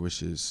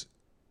distinguishes.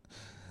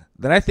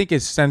 That I think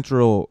is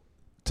central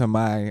to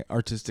my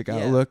artistic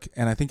outlook,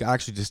 and I think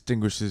actually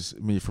distinguishes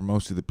me from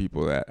most of the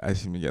people that I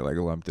seem to get like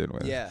lumped in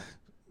with. Yeah.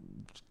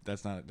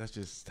 That's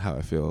just how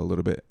I feel a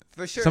little bit.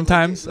 For sure.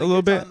 Sometimes like a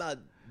little bit. Talking about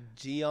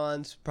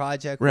Gion's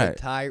project with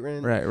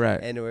Tyrant. Right.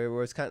 And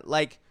where it's kind of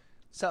like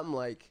something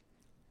like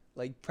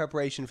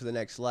preparation for the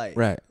next life.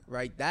 Right.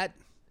 That,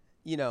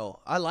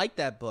 I like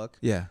that book.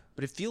 Yeah.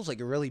 But it feels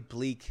like a really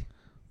bleak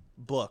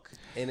book.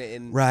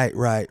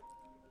 Right.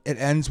 It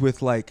ends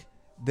with like,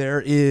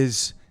 there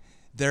is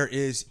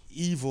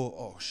evil.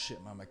 Oh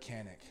shit, my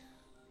mechanic.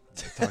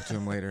 I'll talk to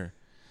him later.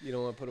 You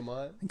don't want to put him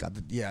on?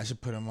 I should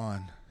put him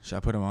on. Should I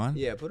put him on?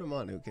 Yeah, put him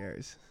on. Who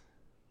cares?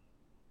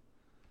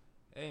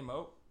 Hey,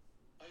 Mo.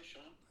 Hi,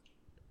 Sean.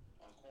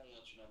 I'm calling to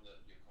let you know that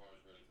your car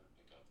is ready for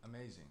pickup.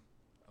 Amazing.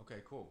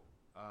 Okay, cool.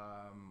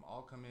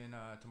 I'll come in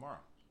tomorrow.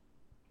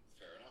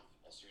 Fair enough.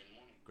 I'll see you in the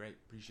morning. Great,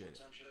 appreciate it.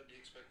 What time should I be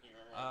expecting you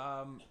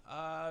around?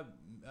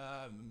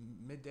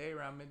 Midday,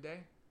 around midday.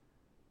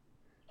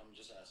 I'm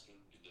just asking.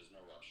 There's no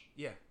rush.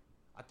 Yeah,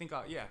 I think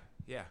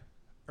yeah.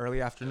 Early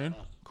afternoon.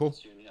 Cool.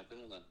 See you in the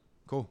afternoon then.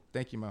 Cool.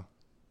 Thank you, Mo.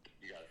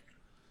 You got it.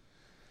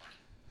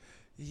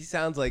 He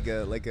sounds like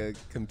a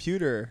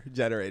computer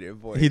generated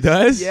voice. He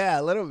does? Yeah,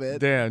 a little bit.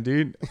 Damn,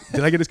 dude.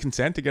 Did I get his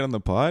consent to get on the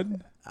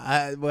pod?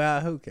 Well,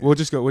 who cares? We'll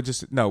just go.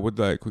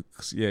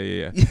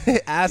 Yeah.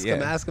 Ask him.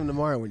 Yeah. Ask him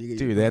tomorrow when you get.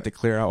 Dude, they had to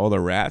clear out all the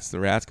rats. The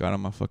rats got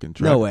on my fucking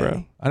truck, No way.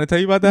 bro. I didn't tell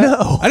you about that?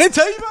 No. I didn't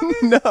tell you about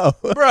this?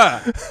 No.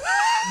 Bruh.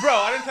 Bro,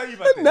 I didn't tell you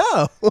about this.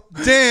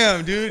 No.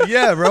 Damn, dude.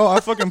 Yeah, bro. I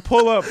fucking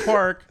pull up,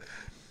 park,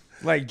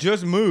 like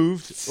just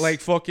moved,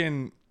 like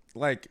fucking,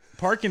 like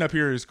parking up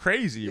here is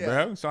crazy,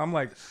 bro. So I'm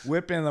like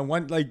whipping the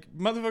one, like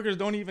motherfuckers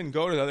don't even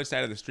go to the other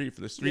side of the street for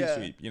the street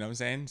sweep. You know what I'm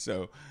saying?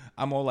 So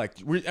I'm all like,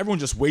 everyone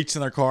just waits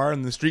in their car,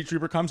 and the street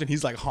sweeper comes, and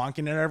he's like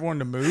honking at everyone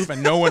to move,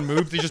 and no one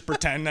moves. They just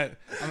pretend that.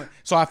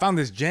 So I found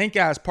this jank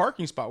ass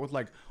parking spot with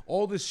like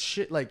all this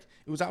shit. Like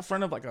it was out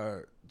front of like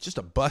just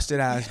a busted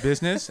ass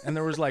business, and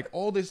there was like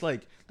all this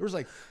like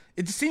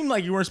it seemed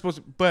like you weren't supposed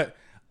to, but.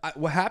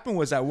 What happened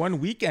was that one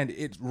weekend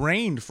it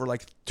rained for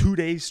like 2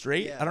 days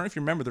straight. I don't know if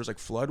you remember. There's like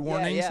flood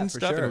warnings and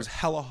stuff. Sure. And it was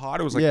hella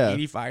hot. It was like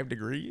 85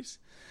 degrees.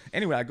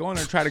 Anyway, I go in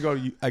there and try to go to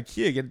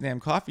IKEA, get a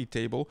damn coffee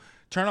table,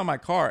 turn on my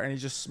car, and it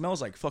just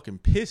smells like fucking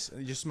piss.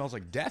 It just smells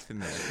like death in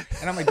there.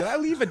 And I'm like, did I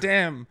leave a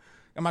damn?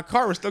 And my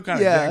car was still kind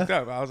of jacked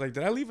up. I was like,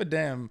 did I leave a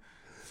damn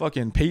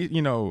fucking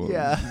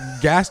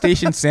gas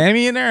station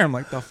Sammy in there? I'm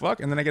like, the fuck?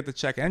 And then I get the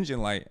check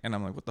engine light, and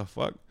I'm like, what the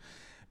fuck?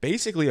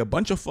 Basically, a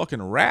bunch of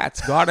fucking rats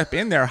got up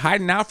in there,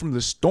 hiding out from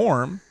the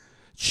storm,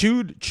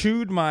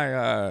 chewed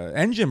my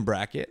engine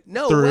bracket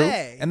through,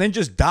 way. and then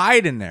just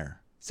died in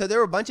there. So there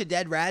were a bunch of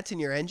dead rats in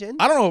your engine?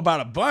 I don't know about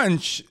a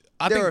bunch.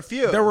 There were a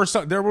few. There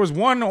was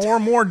one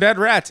or more dead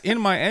rats in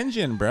my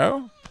engine,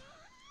 bro.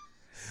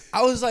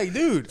 I was like,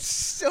 dude.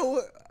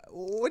 So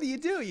what do? You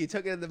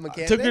took it to the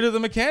mechanic? Took it to the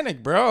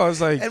mechanic, bro. I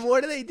was like, and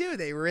what do?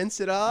 They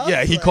rinse it off?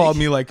 Yeah, he called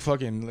me like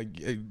fucking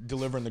like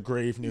delivering the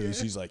grave news.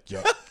 He's like,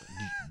 yo.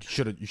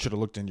 You should have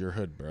looked in your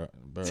hood, bro.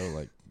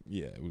 Like,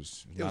 yeah, it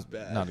was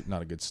bad.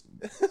 Not a good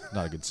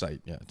sight.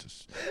 Yeah,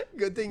 just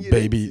good thing you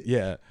baby. didn't.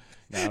 Yeah,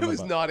 It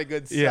was not a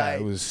good sight. Yeah,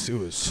 it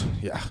was.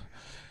 Yeah.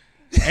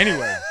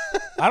 Anyway,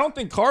 I don't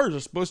think cars are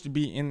supposed to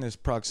be in this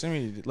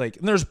proximity. Like,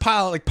 there's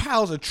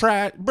piles of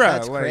trash, bro.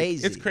 That's like,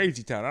 crazy. It's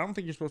crazy town. I don't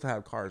think you're supposed to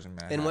have cars in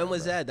Manhattan. And when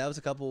was bro. that? That was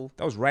a couple.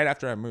 That was right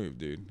after I moved,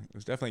 dude. It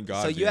was definitely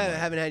God. So you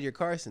haven't had your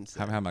car since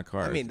then? Haven't had my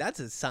car. I mean, that's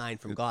a sign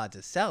from God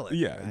to sell it.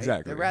 Yeah, right?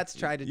 exactly. The rats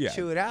tried to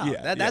chew it out.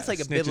 Yeah, That's like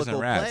a Snitches biblical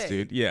and rats,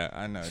 plague. dude. Yeah,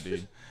 I know,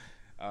 dude.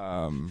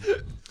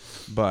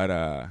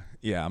 But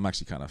yeah, I'm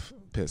actually kind of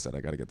pissed that I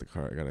got to get the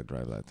car. I got to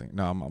drive that thing.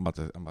 No, I'm about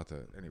to.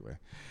 Anyway,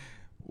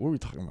 what were we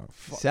talking about?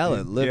 Fuck,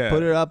 Sell dude. it.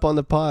 Put it up on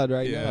the pod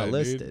right now. Dude.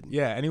 Listed.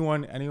 Yeah,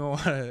 anyone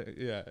want to?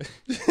 Yeah,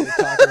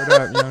 talk it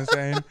up. You know what I'm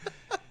saying?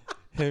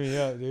 Hit me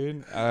up,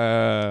 dude.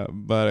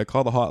 But I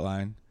call the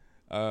hotline.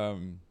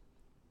 Talking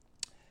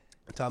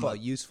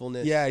about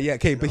usefulness. Yeah.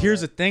 Okay, but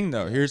here's the thing,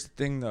 though.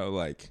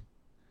 Like,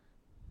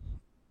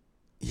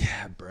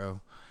 yeah,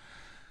 bro.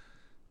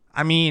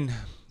 I mean,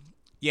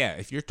 yeah.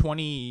 If you're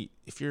 20,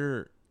 if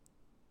you're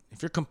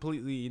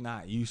completely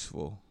not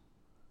useful,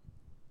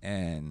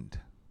 and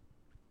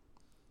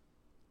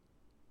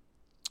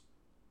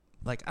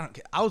like I don't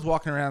care. I was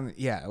walking around.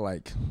 Yeah,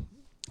 like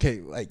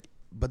okay, like.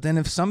 But then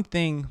if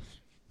something,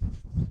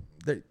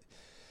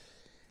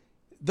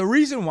 the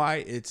reason why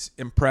it's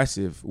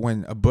impressive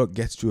when a book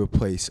gets to a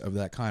place of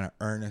that kind of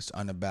earnest,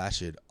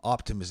 unabashed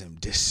optimism,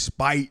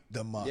 despite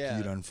the muck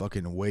you done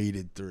fucking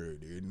waded through,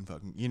 dude, and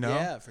fucking, you know?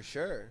 Yeah, for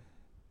sure.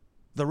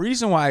 The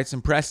reason why it's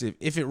impressive,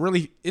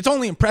 it's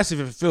only impressive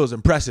if it feels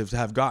impressive to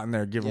have gotten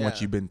there given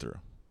what you've been through,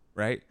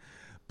 right?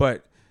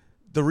 But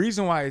the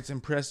reason why it's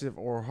impressive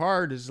or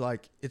hard is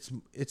like,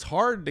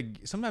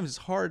 sometimes it's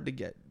hard to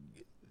get.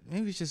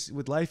 Maybe it's just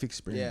with life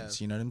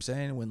experience, you know what I'm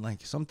saying? When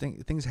like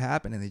things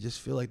happen and they just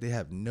feel like they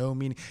have no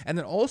meaning. And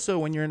then also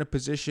when you're in a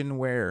position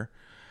where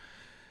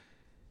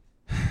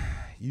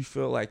you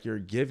feel like you're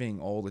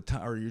giving all the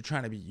time or you're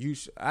trying to be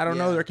used. I don't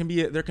know. There can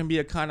be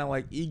a kind of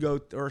like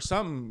ego or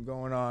something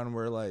going on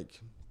where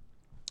like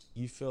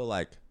you feel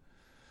like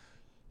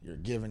you're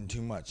giving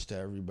too much to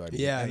everybody.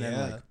 Yeah, and then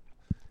yeah. Like,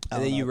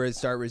 And then you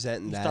start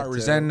resenting that. Start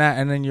resenting that,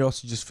 and then you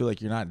also just feel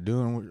like you're not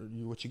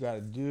doing what you got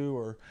to do,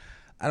 or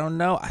I don't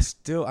know. I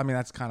mean,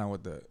 that's kind of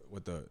what the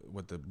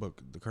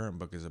current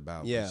book is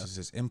about. Yeah, it's just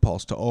this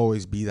impulse to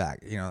always be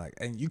that, you know, like,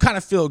 and you kind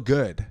of feel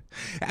good.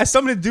 It has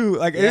something to do,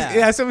 like, it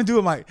has something to do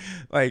with my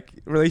like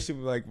relationship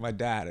with like my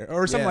dad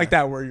or something like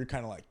that, where you're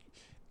kind of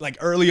like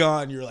early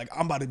on, you're like,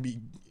 I'm about to be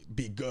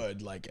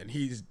good, like, and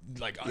he's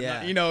like,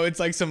 you know, it's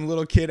like some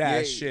little kid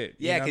ass shit.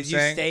 Yeah, because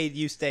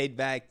you stayed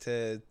back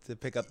to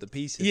pick up the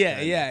pieces. Yeah,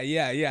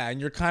 and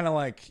you're kind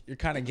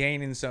of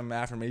gaining some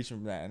affirmation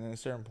from that, and at a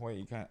certain point,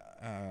 you kind of,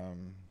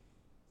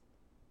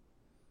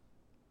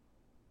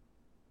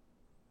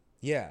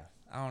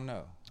 I don't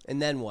know.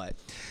 And then what?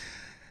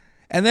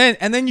 And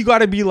then you got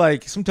to be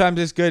like, sometimes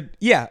it's good,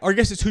 or I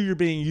guess it's who you're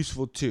being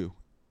useful to.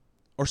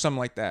 Or something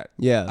like that.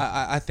 Yeah,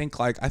 I think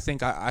I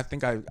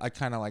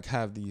kind of like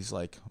have these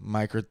like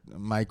micro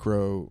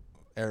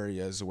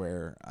areas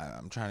where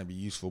I'm trying to be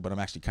useful, but I'm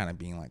actually kind of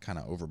being like kind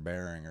of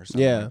overbearing or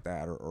something like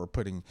that, or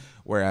putting.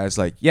 Whereas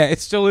like it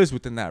still is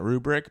within that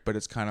rubric, but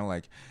it's kind of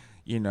like,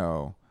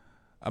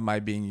 am I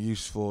being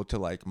useful to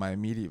like my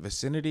immediate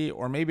vicinity,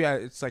 or maybe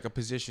it's like a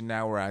position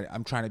now where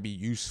I'm trying to be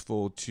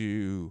useful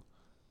to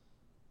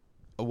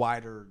a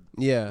wider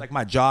like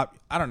my job.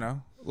 I don't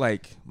know.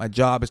 Like my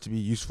job is to be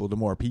useful to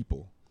more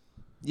people.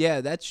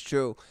 Yeah, that's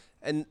true,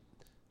 and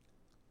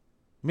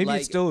maybe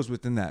it still is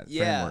within that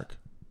framework.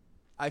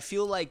 I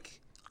feel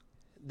like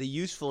the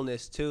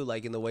usefulness too,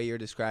 like in the way you're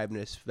describing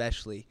it,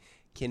 especially,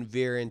 can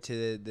veer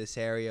into this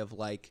area of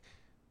like,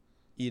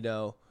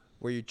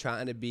 where you're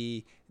trying to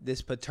be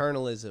this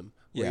paternalism,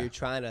 where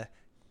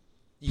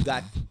you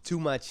got too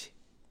much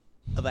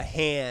of a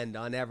hand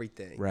on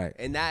everything, right?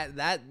 And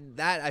that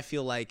I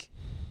feel like,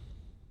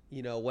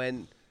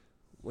 when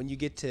you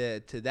get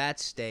to that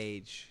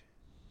stage,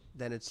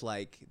 then it's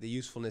like the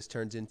usefulness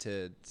turns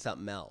into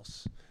something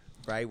else,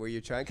 right? Where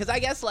you're trying, because I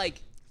guess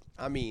like,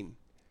 I mean,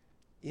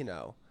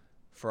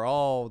 for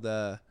all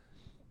the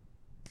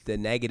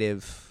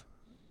negative,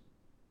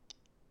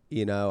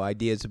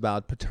 ideas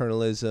about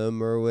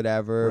paternalism or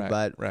whatever,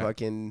 but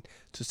fucking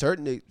to a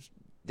certain,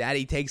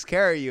 daddy takes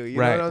care of you. You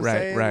know what I'm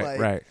saying?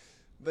 Right.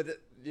 But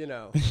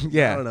yeah.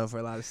 I don't know if we're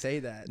allowed to say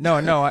that.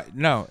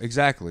 No,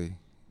 exactly.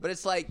 But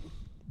it's like,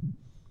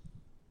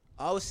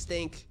 I always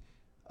think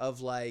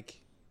of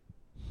like,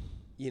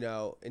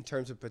 in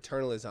terms of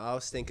paternalism, I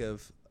always think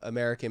of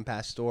American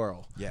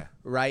Pastoral. Yeah.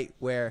 Right?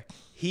 Where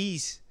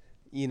he's,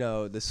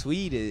 the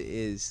Swede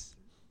is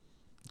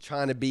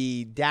trying to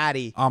be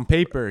daddy. On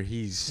paper, and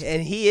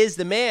he is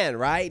the man,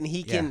 right?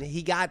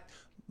 And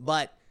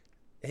but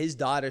his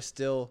daughter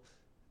still,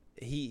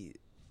 he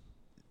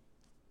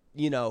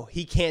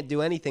can't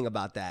do anything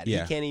about that.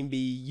 Yeah. He can't even be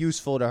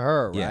useful to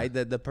her, right?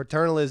 The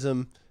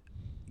paternalism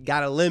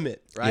got a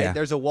limit, right? Yeah.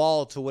 There's a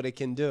wall to what it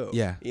can do.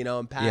 Yeah.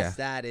 And past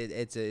that,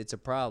 it's a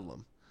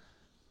problem.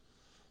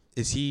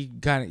 Is he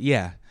kind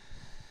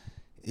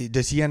of,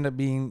 does he end up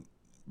being,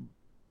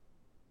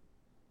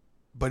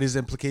 but is the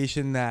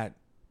implication that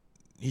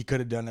he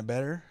could have done it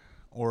better?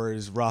 Or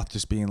is Roth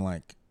just being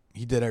like,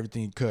 he did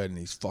everything he could and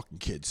these fucking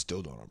kids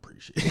still don't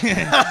appreciate it?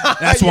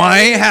 That's why I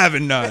ain't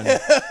having none.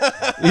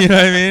 You know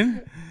what I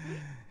mean?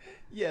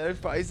 Yeah, there's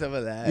probably some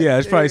of that. Yeah,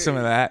 there's probably some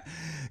of that.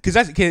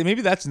 Because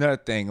maybe that's another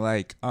thing.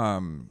 Like,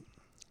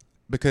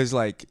 because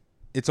like,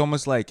 it's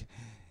almost like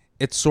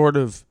it's sort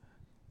of,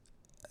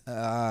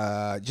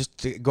 just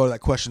to go to that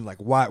question, like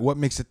what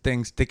makes a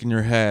thing stick in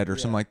your head or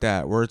something like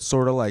that, where it's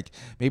sort of like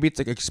maybe it's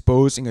like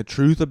exposing a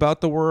truth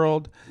about the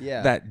world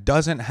that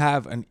doesn't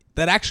have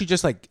that actually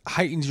just like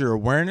heightens your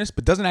awareness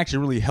but doesn't actually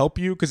really help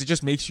you because it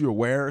just makes you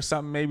aware of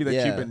something maybe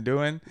that you've been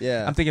doing.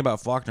 I'm thinking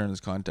about Faulkner in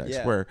this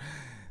context where,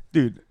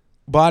 dude,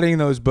 bodying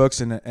those books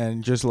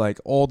and just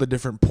like all the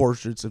different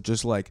portraits of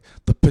just like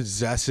the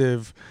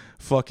possessive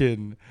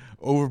fucking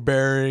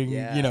overbearing,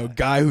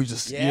 guy who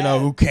just,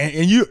 who can't.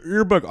 And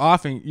your book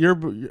often,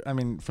 I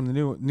mean, from the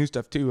new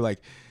stuff too. Like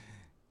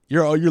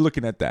you're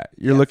looking at that.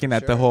 You're looking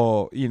at the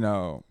whole,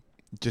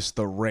 just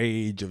the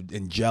rage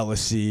and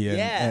jealousy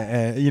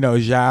and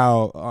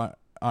Zhao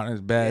on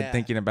his bed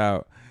thinking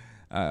about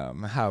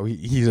how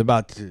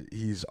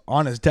he's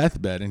on his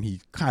deathbed and he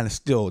kind of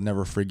still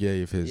never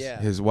forgave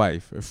his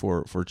wife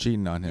for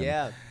cheating on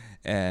him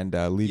and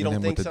leaving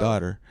him with the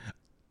daughter.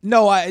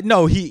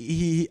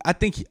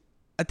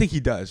 I think he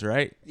does,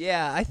 right?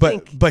 Yeah,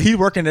 but he's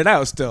working it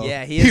out still.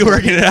 Yeah, he's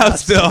working it out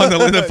still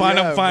in the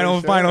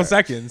final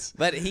seconds.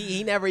 But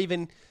he never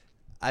even.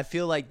 I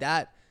feel like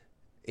that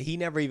he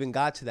never even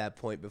got to that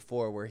point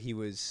before where he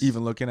was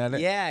even looking at it.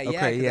 Yeah,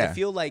 okay, I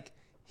feel like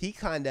he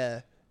kind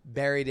of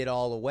buried it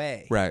all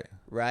away.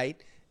 Right,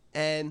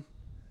 and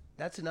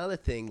that's another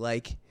thing.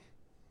 Like,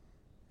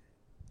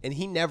 and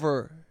he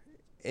never.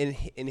 In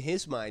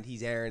his mind,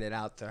 he's airing it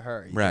out to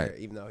her,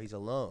 even though he's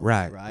alone.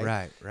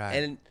 Right.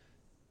 And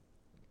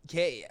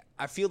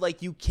I feel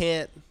like you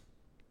can't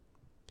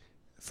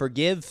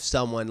forgive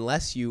someone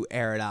unless you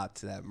air it out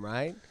to them,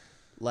 right?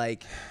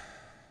 Like,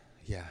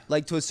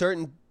 like to a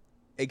certain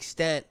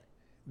extent,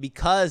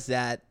 because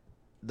that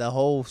the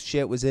whole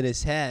shit was in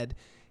his head,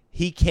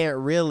 he can't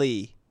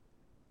really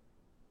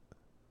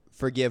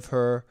forgive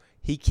her.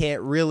 He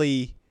can't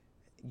really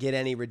get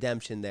any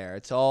redemption there.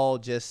 It's all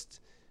just,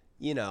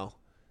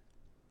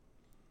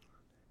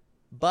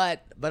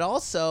 But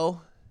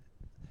also,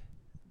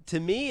 to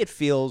me, it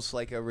feels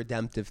like a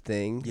redemptive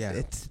thing. Yeah.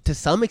 It's to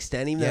some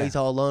extent, even though he's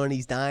all alone and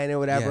he's dying or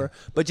whatever.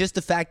 Yeah. But just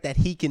the fact that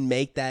he can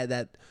make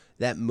that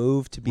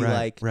move to be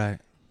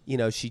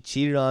she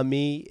cheated on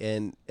me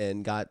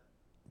and got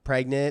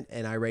pregnant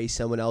and I raised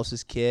someone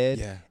else's kid.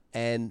 Yeah.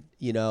 And,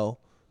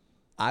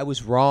 I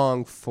was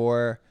wrong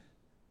for,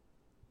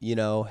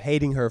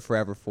 hating her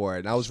forever for it.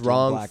 And I was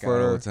wrong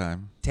for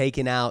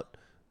taking out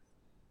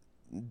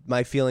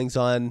my feelings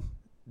on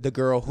the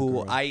girl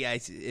who I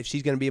if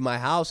she's going to be in my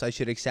house, I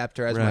should accept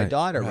her as my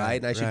daughter, right?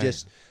 And I should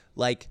just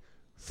like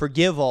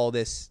forgive all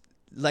this.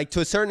 Like to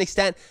a certain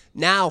extent,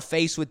 now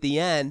faced with the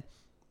end,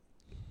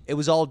 it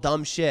was all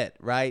dumb shit,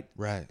 right?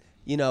 Right.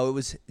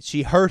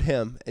 she hurt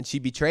him and she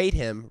betrayed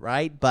him,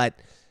 right? But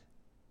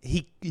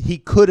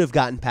he could have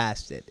gotten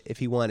past it if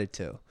he wanted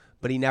to,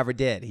 but he never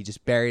did. He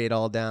just buried it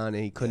all down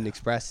and he couldn't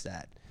express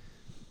that.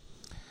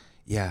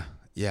 Yeah.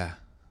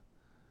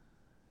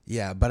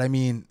 But I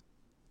mean,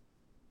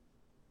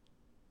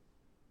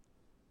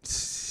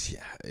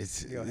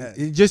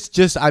 it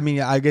just I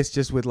mean, I guess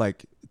just with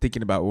like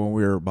thinking about when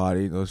we were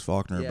bodying those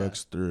Faulkner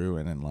books through,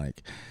 and then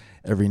like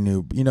every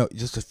new,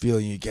 just a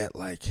feeling you get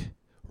like,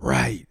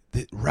 right.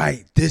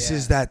 This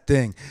is that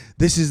thing.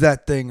 This is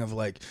that thing of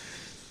like,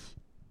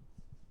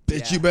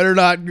 bitch, you better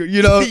not,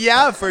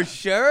 Yeah, for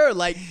sure.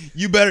 Like,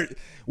 you better,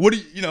 for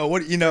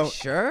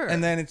sure.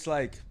 And then it's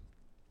like,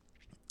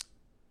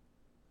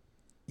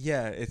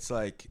 it's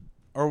like,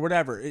 or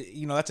whatever,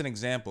 that's an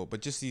example,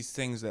 but just these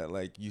things that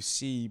like you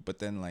see, but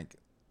then like,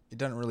 it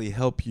doesn't really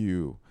help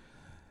you.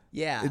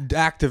 Yeah.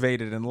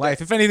 Activate it in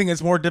life. If anything,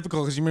 it's more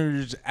difficult because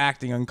you're just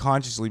acting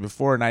unconsciously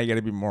before. Now you got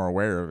to be more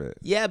aware of it.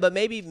 Yeah, but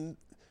maybe,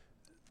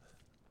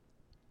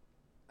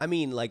 I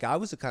mean, like, I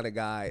was the kind of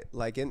guy,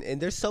 like,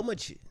 and there's so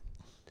much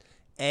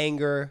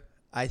anger,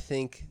 I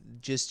think,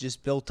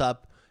 just built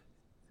up.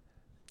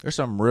 There's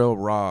some real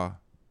raw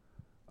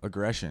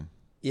aggression.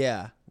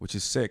 Yeah. Which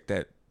is sick,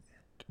 that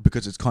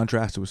because it's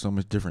contrasted with so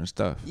much different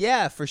stuff.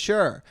 Yeah, for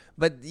sure.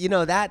 But,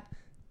 that,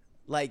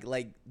 like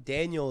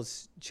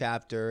Daniel's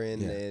chapter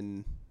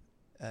in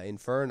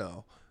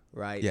Inferno,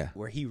 right? Yeah.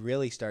 Where he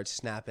really starts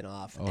snapping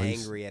off,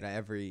 angry at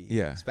every,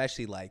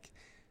 especially like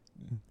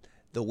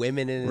the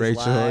women in his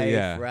Rachel,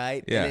 life,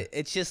 right? Yeah. And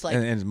it's just like,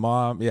 and his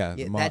mom,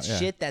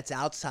 shit that's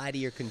outside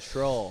of your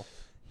control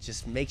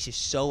just makes you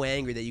so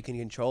angry that you can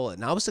control it.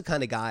 And I was the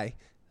kind of guy,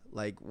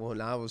 like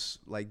when I was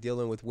like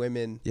dealing with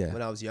women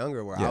when I was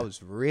younger, where I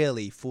was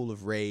really full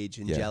of rage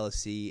and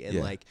jealousy, and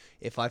like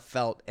if I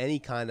felt any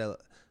kind of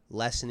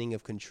lessening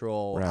of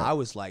control, I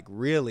was like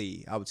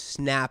I would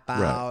snap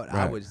out.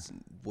 I would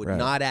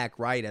not act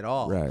right at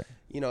all. Right.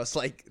 It's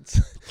like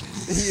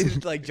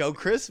it's like Joe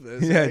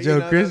Christmas. Yeah, right?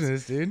 Joe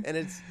Christmas, dude. And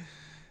it's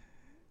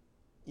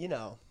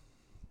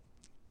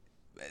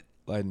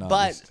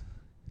but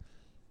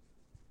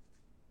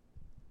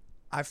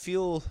I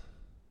feel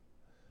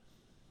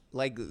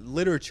like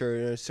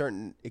literature, to a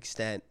certain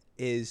extent,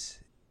 is,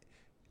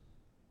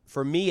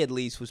 for me at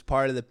least, was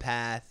part of the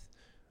path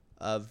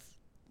of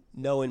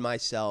knowing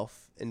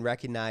myself and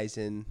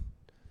recognizing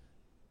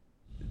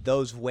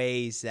those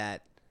ways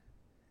of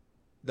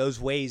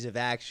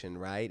action,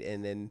 right?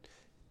 And then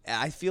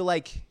I feel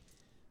like,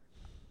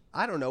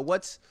 I don't know,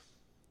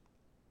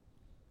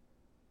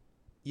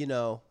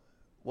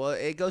 well,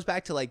 it goes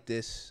back to like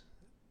this,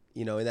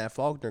 in that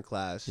Faulkner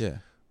class,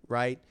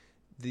 right?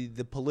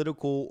 The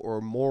political or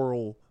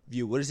moral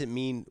view. What does it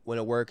mean when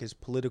a work is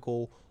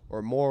political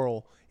or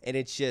moral? And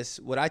it's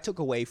just, what I took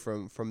away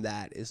from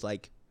that is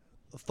like,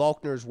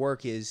 Faulkner's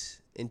work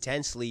is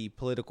intensely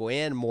political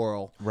and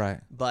moral, right?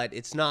 But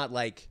it's not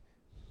like,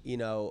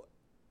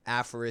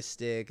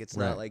 aphoristic. It's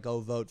not like, go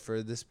vote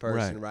for this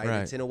person,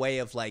 right? It's in a way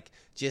of like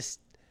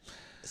just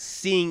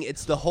seeing,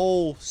 it's the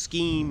whole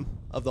scheme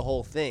of the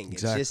whole thing.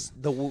 Exactly. It's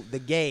just the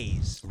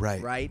gaze,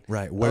 right?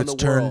 What it's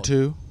turned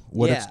to,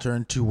 what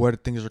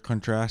things are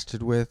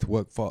contrasted with,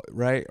 or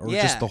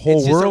just the whole world.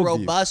 It's just a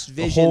robust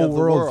vision of the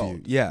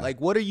world. Yeah, like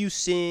what are you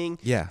seeing?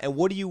 Yeah, and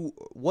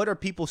what are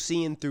people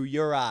seeing through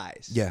your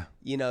eyes? Yeah,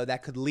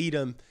 that could lead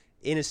them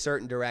in a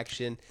certain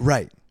direction.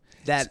 Right.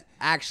 That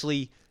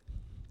actually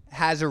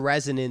has a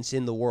resonance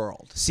in the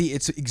world. See,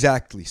 it's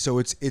exactly. So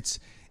it's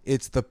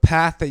the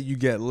path that you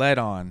get led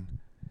on,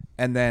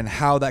 and then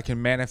how that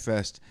can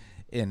manifest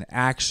in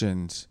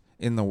actions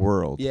in the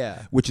world.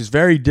 Yeah, which is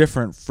very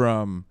different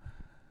from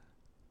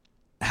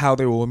how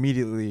they will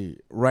immediately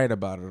write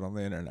about it on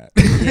the internet.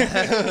 You know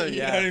what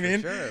I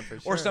mean? For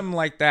sure. Or something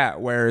like that,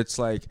 where it's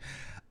like,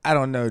 I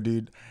don't know,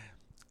 dude.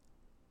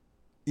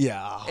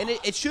 Yeah. And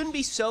it shouldn't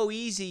be so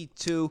easy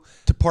to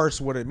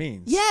parse what it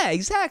means. Yeah,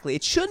 exactly.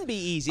 It shouldn't be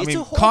easy. It's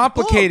a whole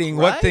complicating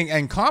book,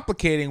 right?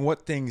 complicating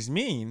what things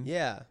mean.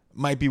 Yeah.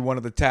 Might be one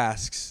of the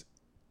tasks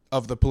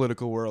of the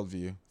political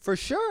worldview. For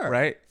sure.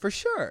 Right? For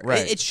sure.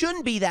 Right. It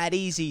shouldn't be that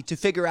easy to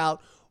figure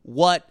out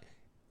what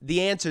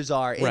the answers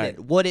are in it,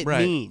 what it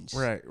means.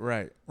 Right.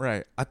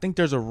 I think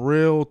there's a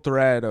real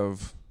thread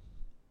of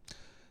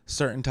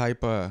certain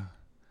type of,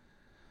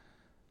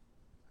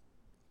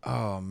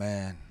 oh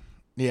man.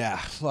 Yeah,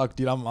 fuck,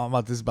 dude.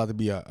 This is about to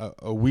be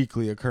a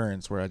weekly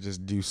occurrence where I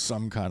just do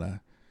some kind of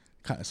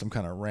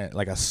rant,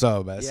 like a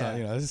sub at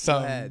some,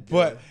 ahead,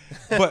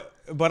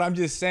 but I'm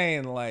just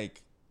saying,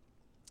 like,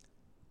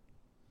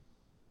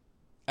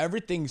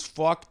 everything's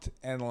fucked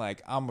and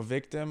like I'm a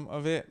victim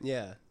of it.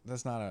 Yeah,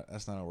 that's not a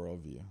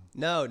worldview.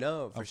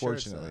 No,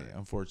 unfortunately.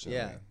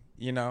 Yeah.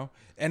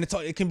 And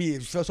it can be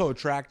so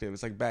attractive.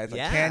 It's like bad. It's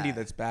like candy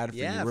that's bad for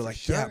you. We're like,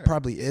 sure. Yeah, it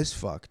probably is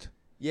fucked.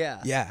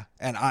 Yeah,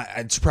 and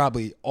it's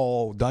probably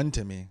all done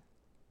to me.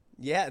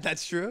 Yeah,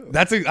 that's true.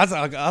 That's a good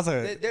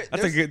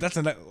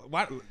that's a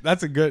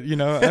good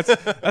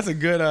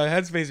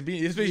headspace to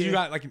be. Especially you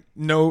got like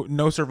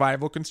no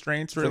survival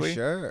constraints really. For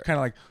sure. Kind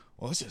of like,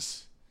 well, let's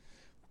just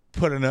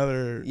put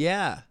another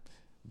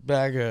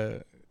bag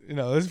of,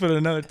 let's put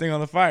another thing on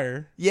the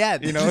fire. Yeah.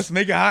 Let's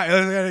make it high.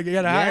 Let's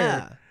get it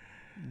higher.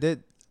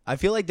 I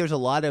feel like there's a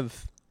lot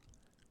of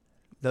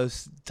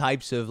those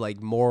types of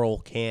like moral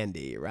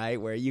candy,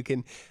 right? Where you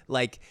can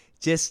like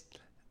just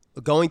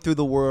going through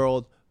the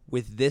world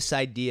with this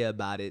idea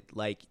about it,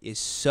 like, is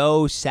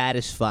so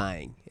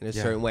satisfying in a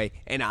certain way.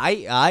 And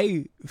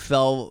I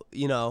felt,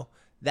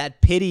 that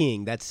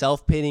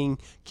self-pitying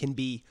can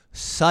be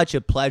such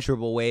a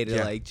pleasurable way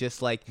to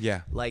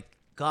like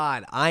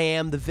God, I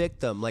am the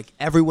victim. Like,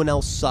 everyone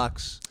else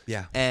sucks.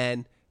 Yeah.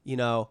 And,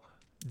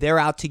 they're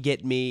out to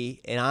get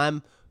me, and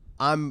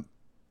I'm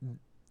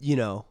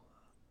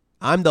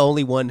the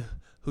only one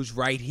who's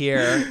right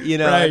here,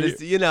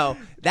 Right.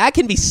 That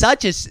can be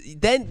such a,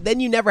 then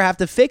you never have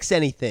to fix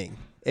anything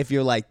if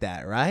you're like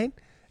that, right?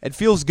 It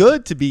feels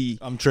good to be.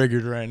 I'm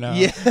triggered right now.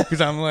 Yeah.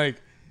 Because I'm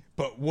like,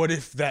 but what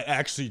if that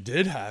actually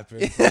did happen?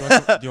 Do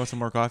you want some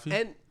more coffee?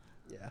 And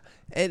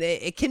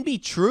it can be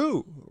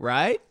true,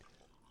 right?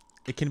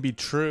 It can be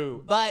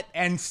true. But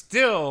and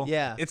still,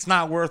 it's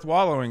not worth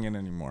wallowing in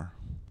anymore.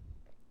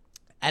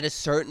 At a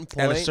certain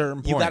point,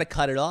 you got to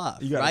cut it off.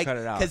 You got to cut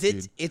it out,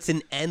 because it's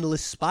an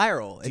endless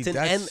spiral. Dude,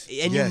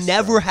 You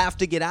never have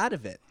to get out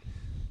of it.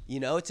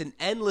 It's an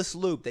endless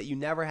loop that you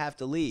never have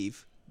to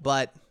leave.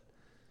 But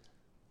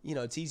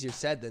it's easier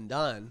said than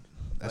done.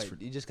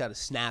 You just got to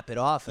snap it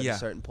off at a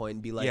certain point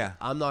and be like,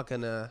 I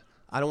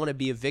don't want to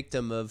be a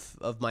victim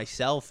of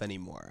myself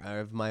anymore, or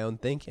of my own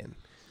thinking.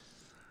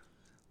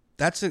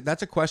 That's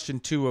a question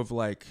too of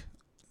like,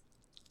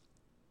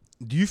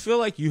 do you feel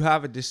like you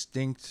have a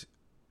distinct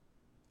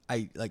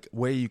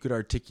way you could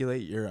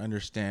articulate your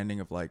understanding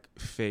of like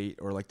fate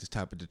or like this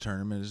type of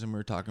determinism we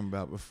were talking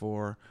about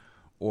before?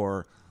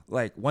 Or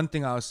like, one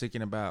thing I've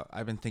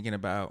been thinking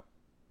about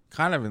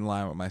kind of in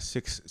line with my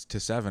 6 to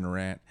 7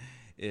 rant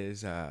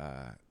is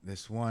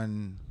this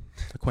one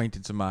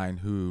acquaintance of mine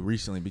who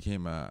recently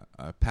became a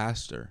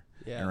pastor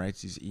and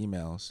writes these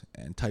emails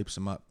and types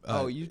them up.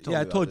 You told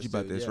me I told you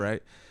about too, this,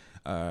 right?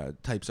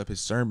 Types up his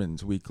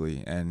sermons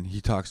weekly, and he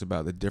talks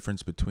about the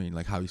difference between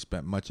like how he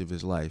spent much of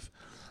his life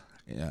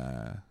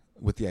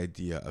with the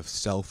idea of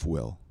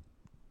self-will.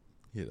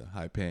 He had a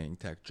high-paying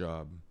tech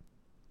job,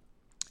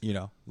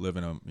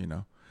 living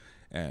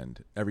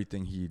and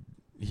everything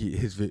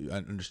his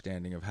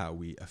understanding of how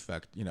we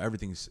affect,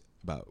 everything's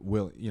about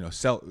will,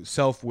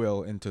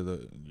 self-will into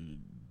the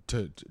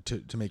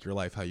to make your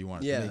life how you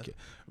want it to make it,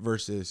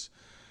 versus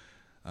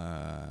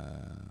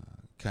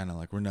kind of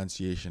like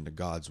renunciation to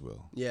God's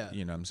will. Yeah.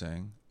 You know what I'm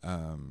saying?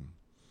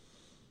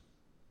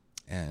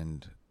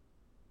 And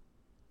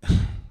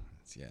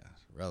it's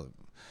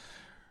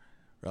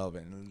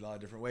relevant in a lot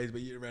of different ways,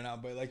 but right now,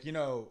 but like,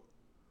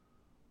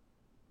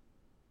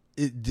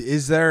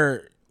 is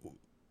there,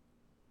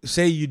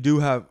 say you do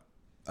have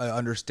an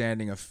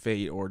understanding of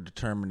fate or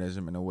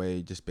determinism in a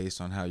way just based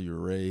on how you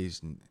were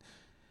raised, and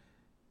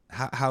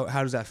how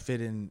does that fit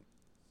in?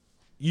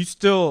 You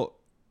still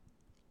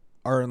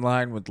are in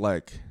line with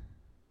like,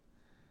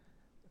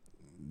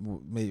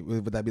 maybe,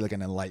 would that be like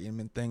an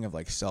enlightenment thing of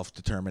like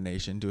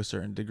self-determination to a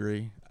certain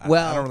degree?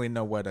 Well, I don't really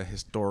know what a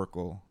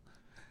historical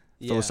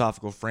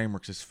philosophical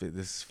framework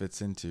this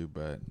fits into,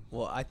 but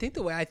well, I think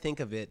the way I think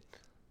of it,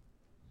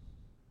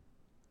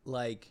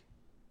 like,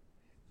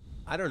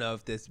 I don't know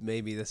if this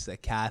is a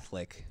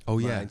Catholic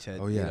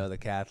mindset, the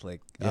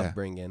Catholic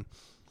upbringing,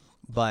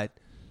 but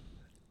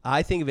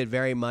I think of it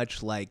very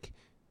much like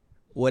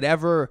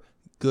whatever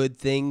good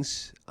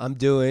things I'm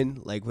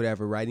doing, like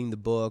whatever, writing the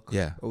book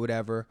or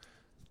whatever,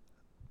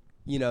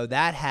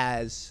 that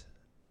has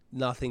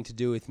nothing to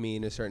do with me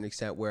in a certain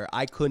extent, where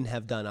I couldn't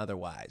have done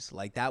otherwise.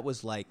 Like, that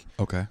was like,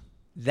 I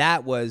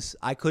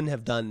couldn't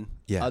have done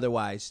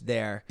otherwise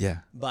there. Yeah.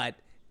 But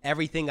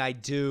everything I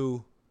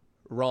do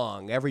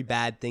wrong, every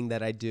bad thing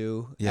that I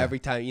do, every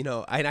time,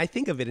 and I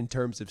think of it in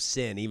terms of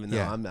sin, even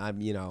though I'm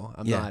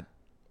not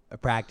a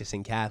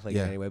practicing Catholic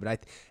in any way,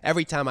 but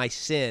every time I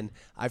sin,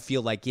 I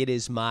feel like it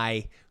is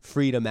my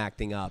freedom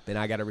acting up, and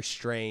I got to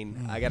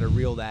restrain, I got to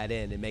reel that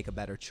in and make a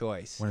better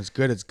choice. When it's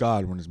good, it's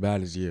God. When it's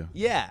bad, it's you.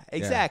 Yeah,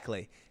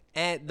 exactly.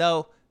 And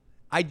though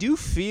I do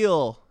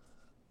feel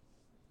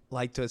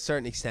like, to a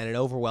certain extent, an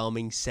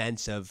overwhelming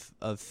sense of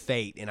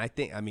fate, and I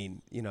think,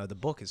 the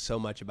book is so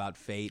much about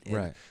fate,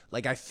 and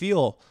like, I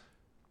feel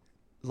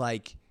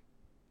like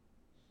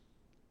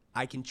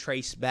I can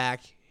trace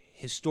back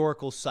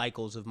historical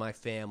cycles of my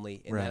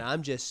family, and that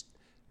I'm just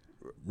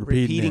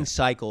repeating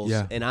cycles,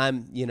 and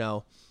I'm,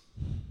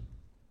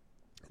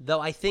 though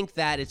I think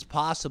that it's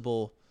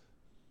possible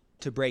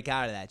to break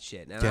out of that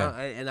shit,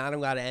 and I don't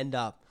got to end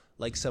up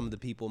like some of the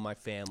people in my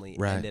family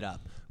ended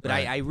up, but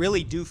I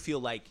really do feel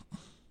like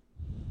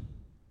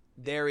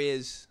there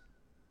is,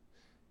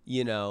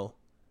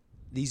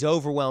 these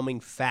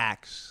overwhelming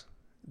facts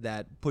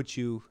that put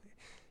you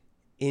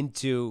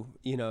into,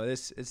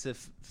 this, it's a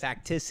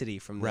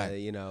facticity from the,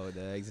 the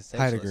existentialist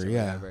Heidegger, or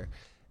whatever.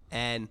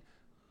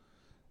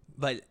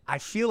 But I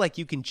feel like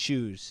you can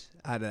choose.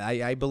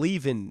 I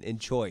believe in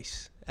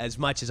choice as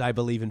much as I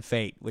believe in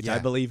fate, which I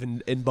believe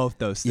in both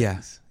those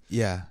things.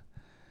 Yeah.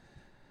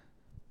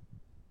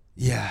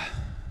 Yeah.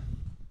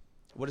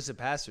 What does the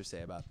pastor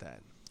say about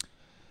that?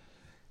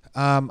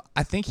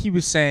 I think he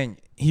was saying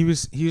he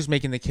was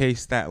making the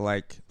case that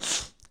like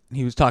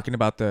he was talking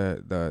about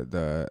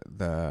the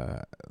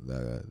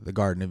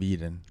Garden of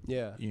Eden.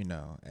 Yeah. You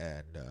know,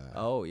 and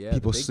the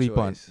people big sleep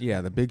on choice.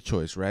 the big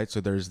choice, right?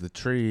 So there's the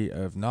tree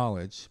of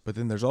knowledge, but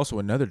then there's also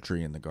another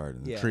tree in the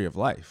garden, the tree of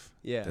life.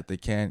 Yeah. That they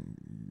can't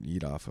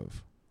eat off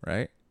of,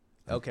 right?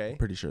 Okay. I'm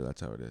pretty sure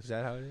that's how it is. Is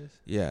that how it is?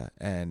 Yeah,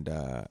 and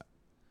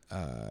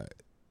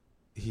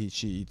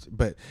she eats,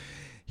 but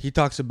he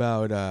talks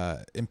about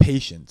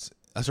impatience,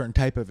 a certain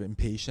type of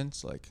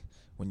impatience, like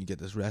when you get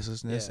this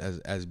restlessness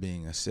as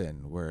being a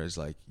sin, whereas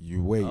like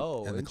you wait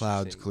and the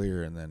clouds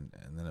clear and then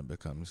it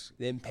becomes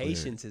the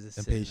impatience clear. is a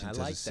Impatience sin. I is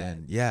like a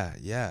sin.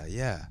 that.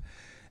 Yeah.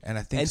 And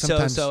I think and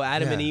sometimes so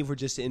Adam and Eve were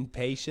just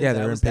impatient. Yeah, that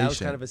they're was impatient.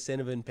 kind of a sin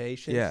of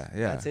impatience. Yeah.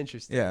 That's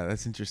interesting. Yeah,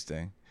 that's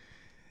interesting.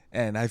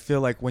 And I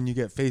feel like when you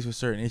get faced with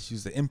certain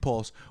issues, the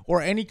impulse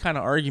or any kind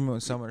of argument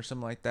with someone or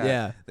something like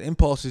that, the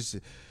impulse is,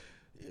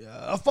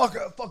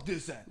 fuck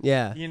this then.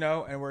 Yeah. You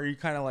know, and where you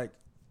kind of like,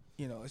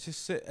 you know, it's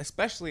just sit,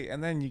 especially,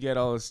 and then you get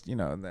all this, you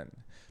know, and then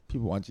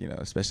people want you, you know,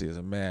 especially as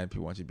a man,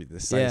 people want you to be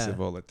decisive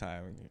all the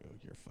time. And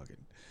you're fucking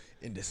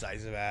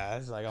indecisive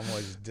ass. Like, I'm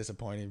always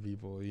disappointing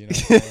people, you know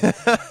what I'm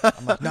saying?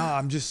 I'm like, nah,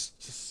 I'm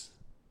just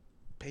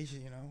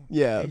patient, you know?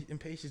 Yeah.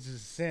 Impatience is a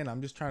sin.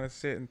 I'm just trying to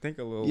sit and think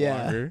a little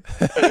Yeah. longer.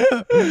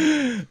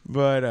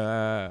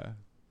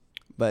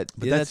 But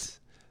that's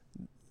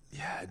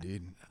yeah,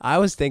 dude. I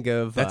was thinking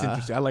of That's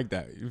interesting. I like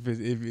that.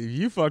 If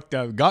you fucked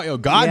up, God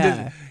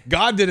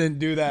didn't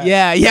do that.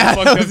 Yeah.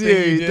 Fucked up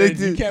thing you did.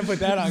 You can't put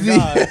that on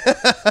God.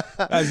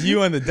 That's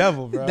you and the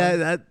devil, bro.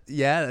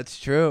 That's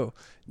true.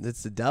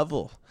 That's the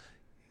devil.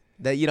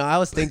 That, you know, I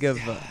was thinking of.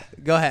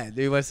 Go ahead.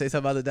 Do you want to say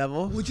something about the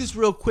devil? Well, just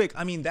real quick.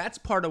 I mean, that's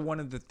part of one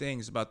of the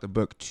things about the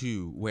book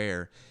too,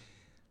 where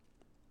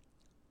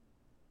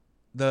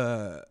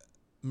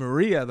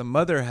Maria, the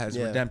mother, has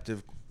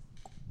redemptive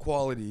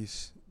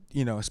qualities.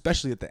 You know,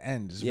 especially at the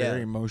end, is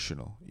very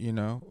emotional. You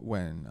know,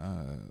 when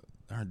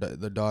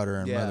the daughter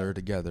and mother are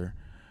together.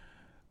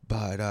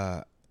 But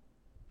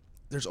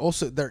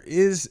there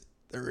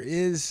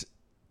is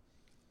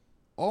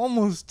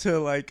almost to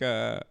like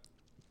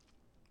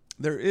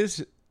there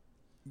is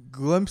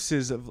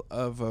glimpses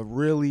of a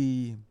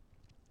really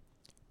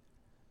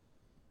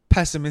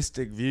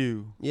pessimistic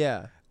view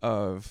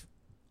of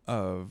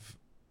the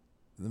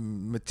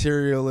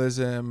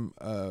materialism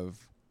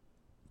of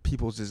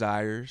people's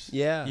desires.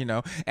 Yeah. You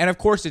know, and of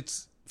course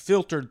it's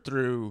filtered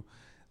through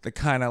the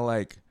kind of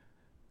like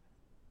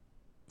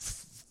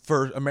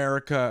for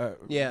America,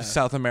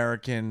 South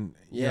American,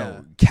 you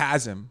know,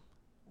 chasm.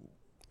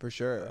 For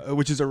sure.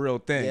 Which is a real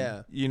thing.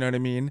 Yeah. You know what I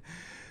mean?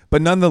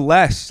 But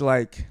nonetheless,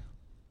 like,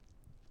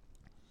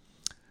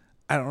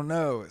 I don't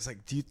know. It's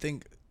like, do you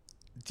think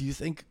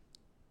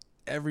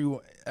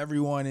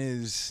everyone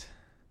is?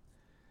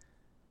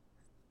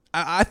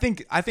 I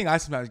think I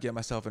sometimes get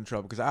myself in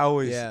trouble because I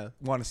always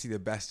want to see the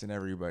best in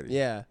everybody.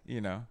 Yeah.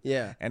 You know.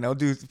 Yeah. And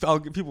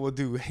people will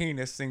do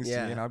heinous things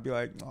to me, and I'll be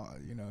like, oh,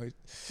 you know.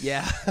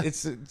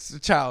 It's a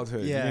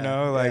childhood. Yeah. You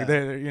know, like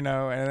they're, you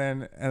know,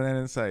 and then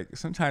it's like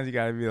sometimes you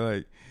gotta be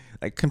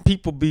like, can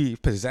people be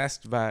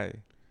possessed by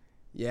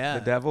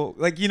the devil?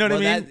 Like, you know what I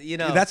mean? That, you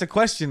know, that's a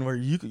question where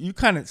you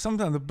kind of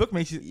sometimes the book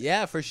makes you.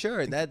 Yeah, for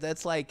sure.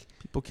 That's like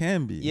people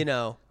can be. You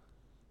know,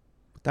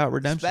 without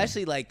redemption.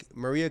 Especially like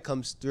Maria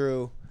comes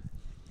through.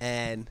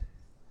 And,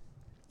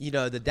 you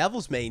know, the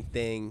devil's main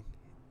thing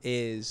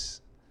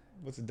is...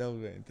 What's the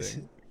devil's main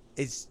thing?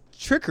 It's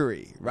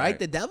trickery, right?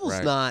 The devil's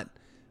not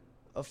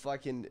a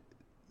fucking...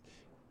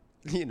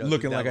 You know,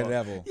 looking like a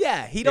devil.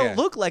 Yeah, he don't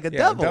look like a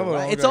devil.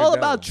 Right? It's all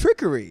about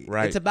trickery.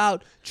 Right. It's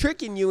about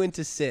tricking you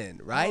into sin,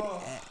 right?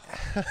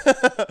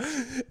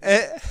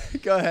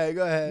 Go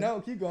ahead. No,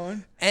 keep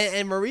going.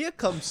 And Maria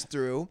comes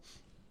through,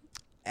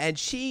 and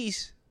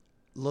she's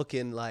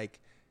looking like...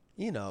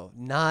 you know,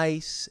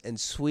 nice and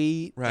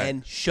sweet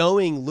and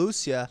showing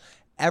Lucia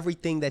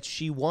everything that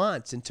she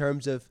wants in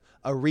terms of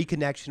a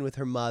reconnection with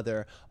her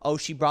mother. Oh,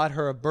 she brought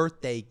her a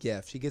birthday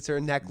gift. She gets her a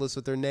necklace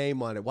with her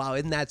name on it. Wow,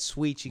 isn't that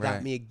sweet? She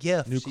got me a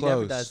gift. New she clothes.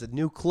 never does it.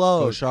 New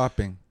clothes. Go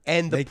shopping.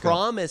 And the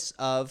promise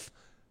of,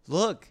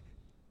 look,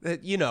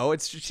 you know,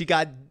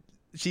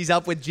 she's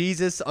up with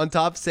Jesus on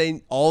top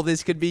saying all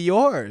this could be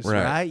yours,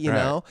 right? You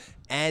know?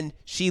 And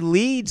she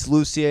leads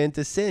Lucia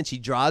into sin. She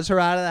draws her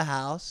out of the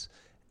house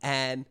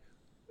and...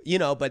 You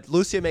know, but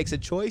Lucia makes a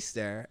choice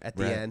there at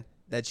the end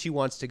that she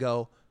wants to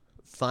go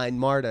find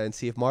Marta and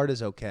see if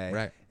Marta's okay.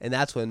 Right. And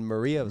that's when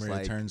Maria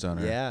turns on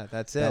her. Yeah,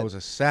 that's it. That was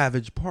a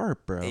savage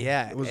part, bro.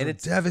 Yeah. It was a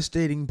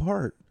devastating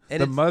part.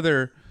 And the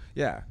mother,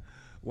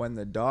 when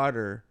the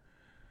daughter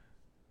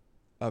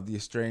of the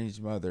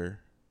estranged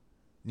mother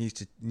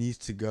needs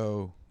to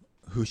go,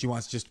 who she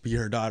wants just to be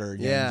her daughter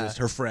again, just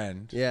her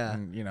friend. Yeah.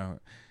 And, you know,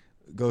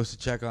 goes to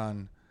check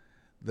on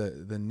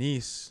the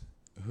niece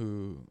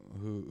who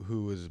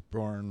was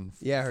born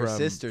her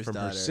sister's daughter.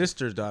 Her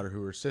sister's daughter,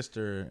 who her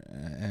sister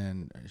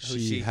and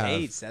she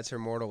hates. That's her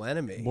mortal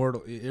enemy.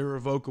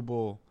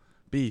 Irrevocable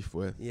beef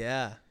with.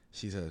 Yeah.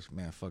 She says,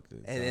 "Man, fuck this."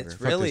 And daughter. it's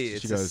Fuck really this.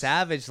 it's She a goes,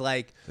 savage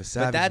like. the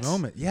savage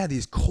moment. Yeah,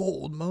 these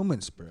cold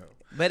moments, bro.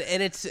 But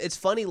and it's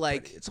funny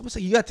like It's almost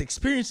like you got to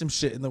experience some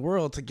shit in the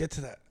world to get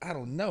to that. I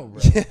don't know,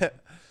 bro.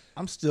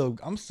 I'm still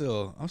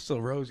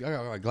rosy. I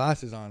got my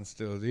glasses on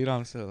still, dude.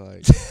 I'm still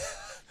like.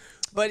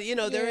 But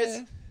there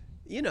is,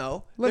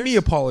 Let me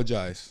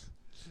apologize.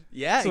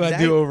 Yeah, That's what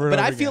exactly. I do over and but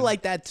over I feel again.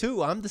 like that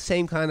too. I'm the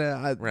same kind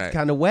of Right.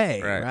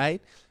 way, Right.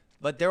 right?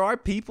 But there are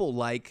people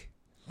like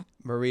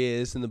Maria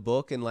is in the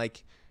book, and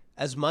like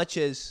as much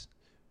as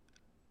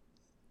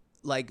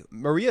like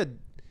Maria,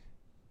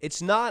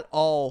 it's not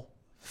all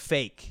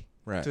fake.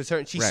 Right. To a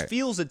certain, she Right.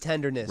 feels a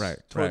tenderness Right.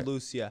 toward Right.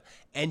 Lucia,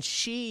 and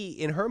she,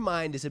 in her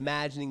mind, is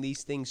imagining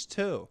these things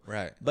too.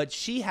 Right. But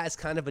she has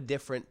kind of a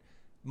different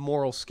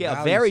moral scale,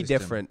 Value very system.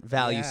 different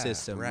value Yeah,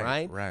 system,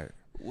 right? right?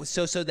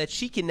 So that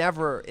she can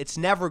never, it's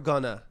never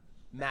gonna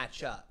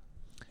match up.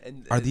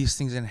 And Are these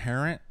things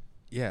inherent?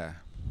 Yeah.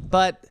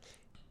 But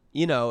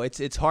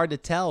it's hard to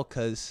tell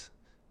because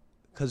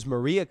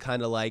Maria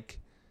kind of like,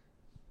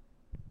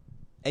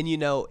 and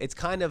it's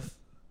kind of,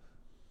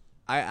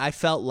 I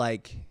felt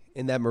like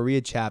in that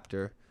Maria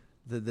chapter,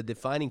 the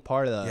defining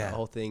part of the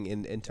whole thing,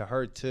 and to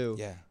her too,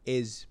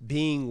 is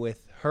being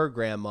with her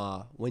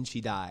grandma when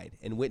she died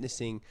and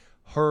witnessing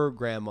her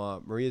grandma,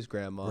 Maria's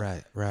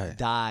grandma, Right.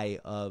 die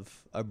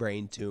of a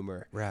brain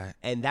tumor. Right.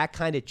 And that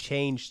kind of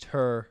changed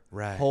her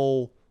Right.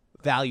 whole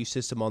value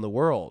system on the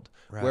world,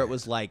 where it Right.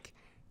 was like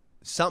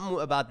something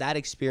about that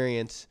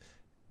experience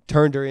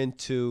turned her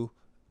into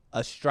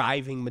a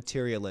striving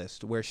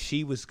materialist, where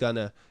she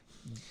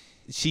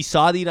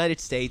saw the United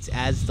States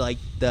as like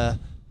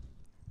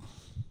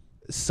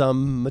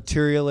some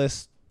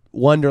materialist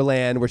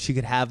wonderland where she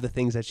could have the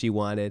things that she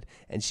wanted,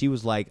 and she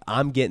was like,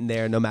 I'm getting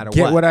there no matter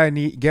Get what. what I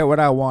need. Get what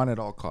I want at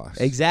all costs.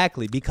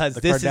 Exactly, because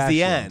The this is the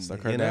Kardashians, end. the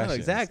Kardashians.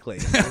 Exactly.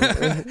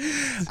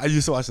 I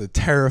used to watch a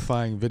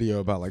terrifying video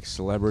about like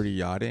celebrity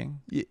yachting.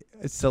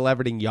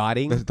 Celebrity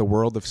yachting. The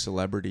world of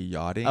celebrity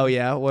yachting. Oh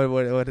yeah.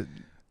 What?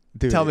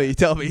 Dude, Tell me.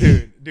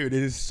 dude, it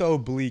is so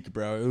bleak,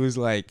 bro. It was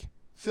like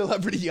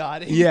Celebrity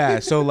yachting. yeah.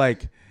 So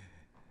like,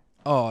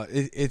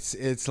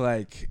 it's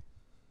like.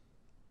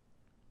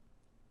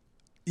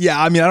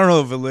 Yeah, I mean, I don't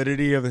know the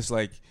validity of this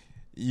like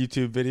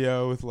YouTube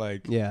video with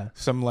like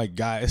some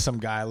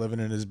guy living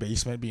in his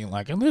basement being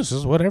like, and this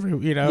is whatever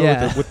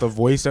with the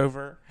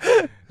voiceover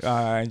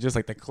and just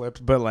like the clips,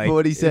 but like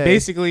what'd he say?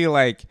 Basically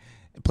like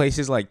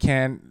places like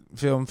Cannes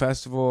Film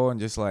Festival and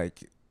just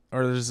like,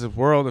 or there's this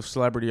world of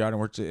celebrity art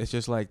where it's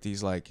just like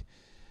these like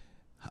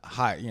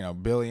high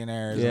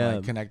billionaires and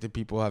like connected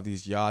people have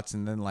these yachts,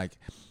 and then like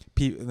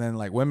then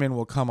like women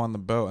will come on the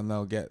boat and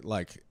they'll get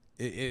like.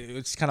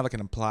 It's kind of like an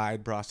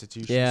implied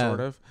prostitution sort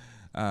of,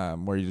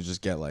 where you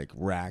just get like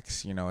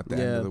racks, at the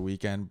end of the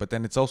weekend. But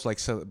then it's also like,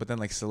 but then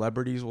like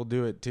celebrities will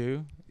do it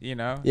too,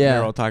 Yeah.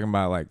 They're all talking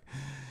about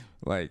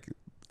like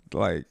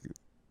the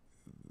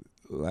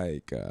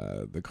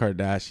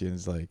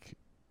Kardashians,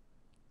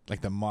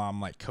 like the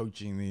mom like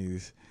coaching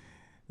these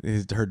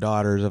her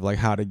daughters of like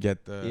how to get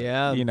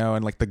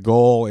and like the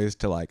goal is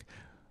to like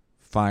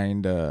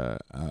find a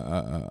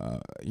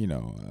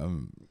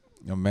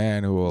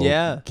man who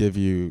will give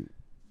you.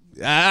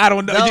 I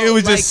don't know. It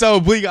was just so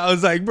bleak. I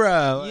was like,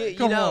 bro,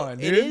 come on,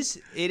 dude.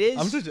 It is.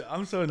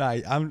 I'm so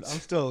nice. I'm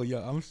still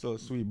I'm still a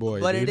sweet boy.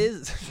 But dude. it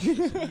is.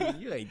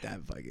 You ain't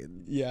that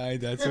fucking. Yeah, I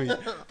ain't that sweet.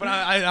 But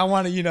I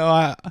want to,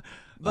 I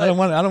don't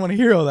want to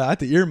hear all that. I have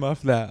to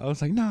earmuff that. I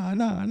was like,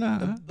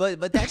 nah.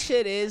 But that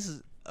shit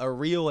is a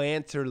real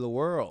answer to the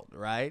world,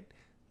 right?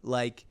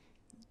 Like,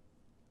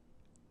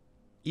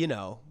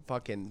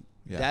 fucking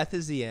death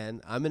is the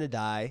end. I'm gonna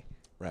die.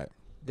 Right.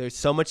 There's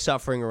so much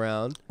suffering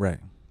around. Right.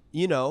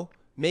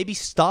 Maybe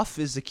stuff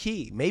is the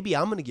key. Maybe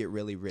I'm going to get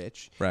really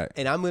rich. Right.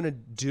 And I'm going to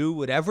do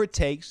whatever it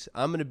takes.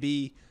 I'm going to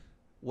be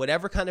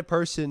whatever kind of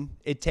person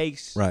it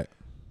takes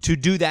to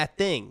do that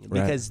thing.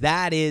 Because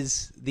that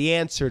is the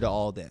answer to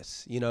all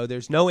this.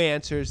 There's no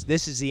answers.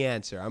 This is the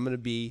answer. I'm going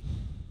to be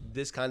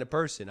this kind of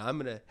person. I'm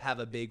going to have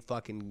a big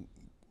fucking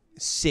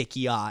sick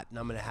yacht, and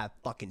I'm going to have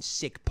fucking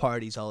sick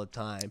parties all the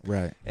time.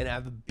 Right. And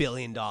have $1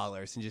 billion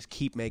and just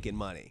keep making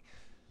money.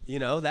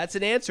 That's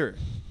an answer.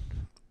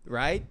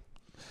 Right?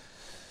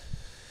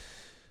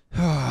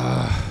 yeah.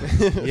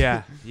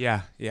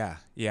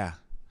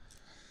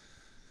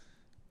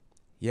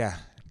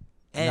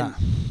 And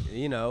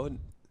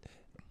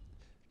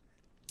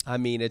I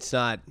mean, it's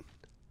not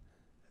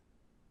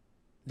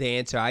the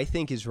answer I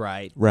think is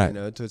right,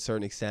 to a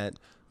certain extent.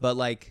 But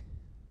like,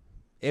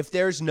 if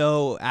there's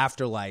no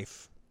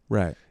afterlife,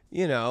 right,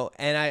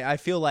 and I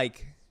feel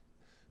like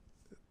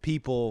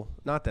people,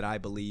 not that I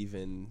believe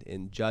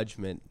in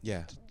judgment,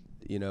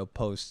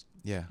 post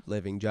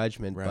living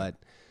judgment, but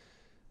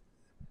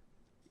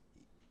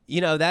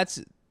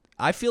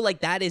I feel like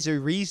that is a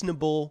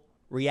reasonable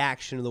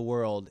reaction to the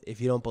world if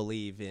you don't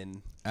believe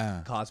in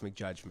cosmic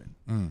judgment.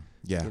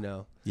 Yeah.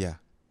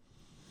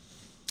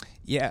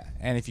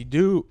 And if you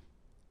do,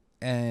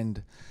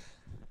 and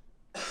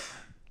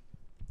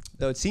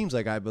Though it seems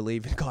like I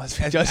believe in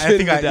cosmic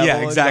judgment. Yeah,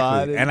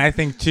 exactly. And I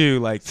think too,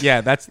 like, yeah,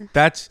 that's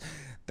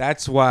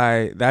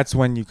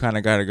when you kind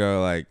of got to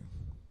go, like,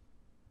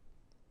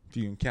 if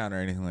you encounter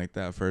anything like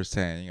that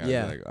firsthand, you got to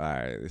be like, all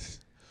right,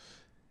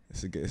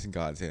 it's in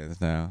God's hands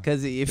now.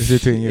 Because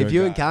if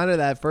you encounter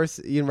that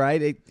first,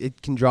 right,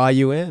 it can draw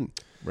you in.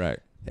 Right.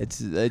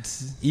 It's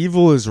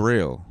evil is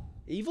real.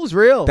 Evil's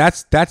real.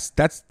 That's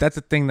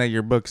the thing that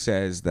your book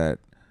says that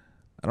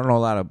I don't know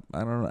a lot of. I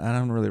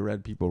haven't really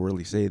read people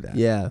really say that.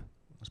 Yeah.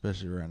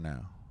 Especially right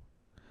now.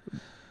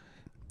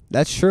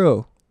 That's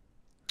true.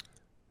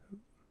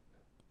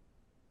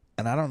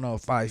 And I don't know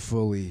if I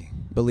fully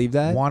believe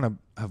that.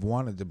 Have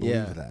wanted to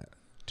believe that.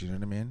 Do you know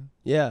what I mean?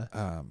 Yeah.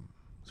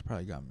 It's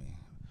probably got me.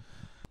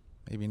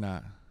 Maybe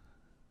not.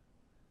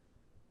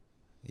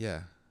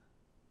 Yeah.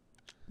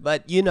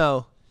 But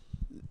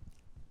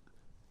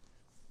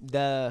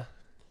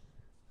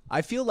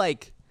I feel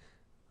like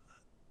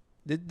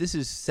this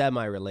is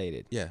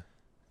semi-related. Yeah.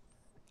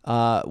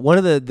 One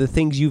of the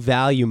things you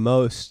value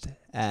most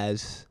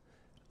as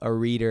a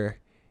reader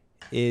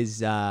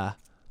is right,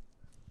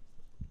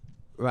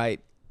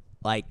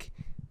 like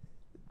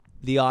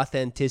the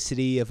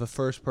authenticity of a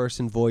first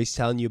person voice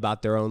telling you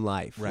about their own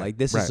life. Right. Like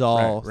this is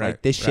all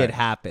like this shit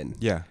happened.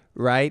 Yeah.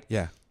 Right?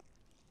 Yeah.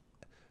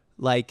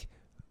 Like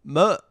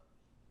my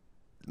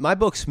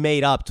book's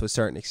made up to a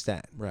certain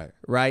extent. Right.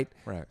 Right?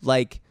 Right.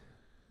 Like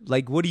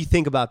what do you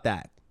think about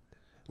that?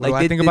 What do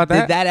I think about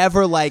that? Did that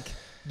ever like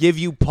give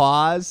you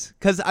pause?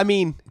 Because I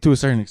mean, to a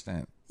certain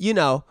extent,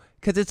 because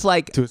it's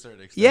like to a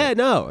certain extent. Yeah,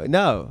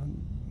 no.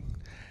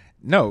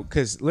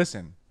 Because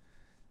listen,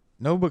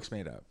 no book's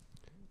made up.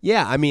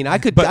 Yeah, I mean, I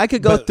could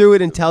go through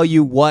it and tell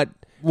you what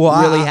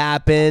really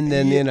happened,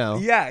 and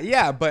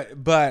Yeah,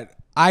 but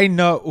I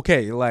know.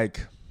 Okay,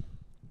 like.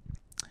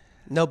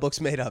 No book's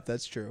made up.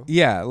 That's true.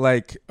 Yeah,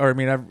 like, or I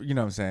mean, you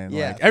know what I'm saying?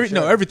 Yeah, like,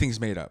 everything's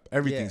made up.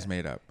 Everything's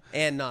made up.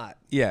 And not.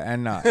 Yeah,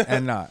 and not.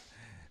 And not.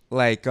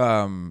 Like,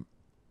 well,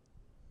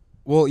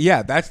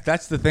 yeah,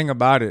 that's the thing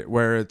about it,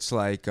 where it's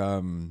like,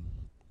 I mean,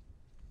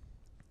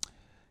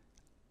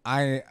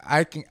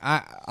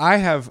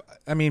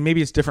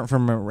 maybe it's different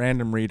from a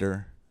random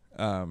reader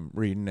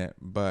reading it,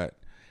 but,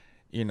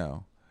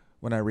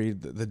 when I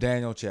read the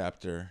Daniel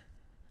chapter,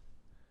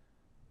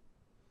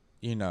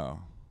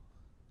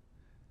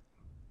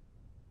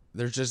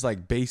 there's just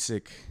like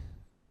basic.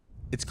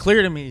 It's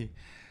clear to me.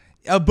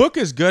 A book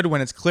is good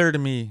when it's clear to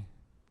me,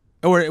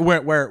 or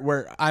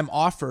where I'm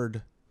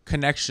offered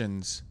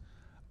connections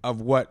of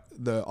what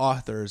the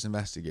author is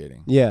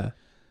investigating. Yeah.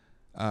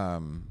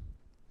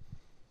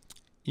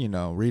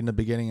 Reading the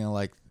beginning of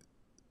like,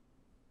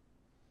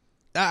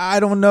 I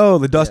don't know,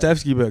 the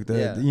Dostoevsky book,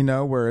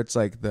 where it's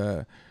like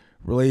the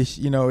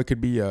relation. It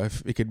could be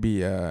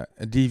a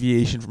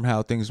deviation from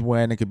how things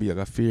went. It could be like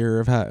a fear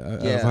of how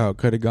it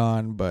could have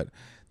gone, but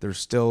there's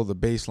still the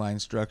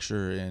baseline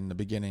structure in the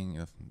beginning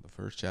of the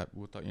first chapter.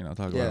 We'll talk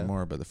about it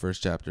more, but the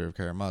first chapter of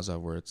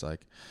Karamazov, where it's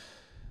like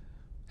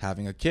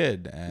having a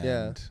kid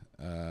and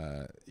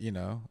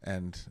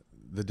and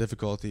the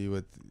difficulty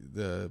with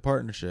the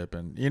partnership,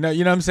 and you know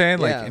what I'm saying?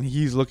 Like, and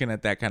he's looking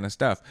at that kind of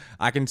stuff.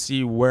 I can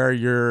see where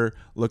you're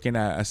looking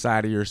at a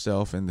side of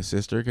yourself in the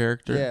sister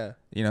character. Yeah.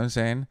 You know what I'm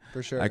saying?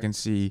 For sure. I can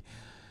see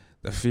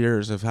the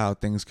fears of how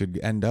things could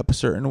end up a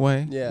certain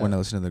way when I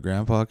listen to the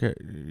grandpa, chapter.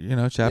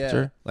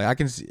 Yeah. Like I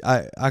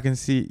can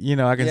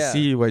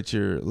see what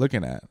you're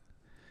looking at.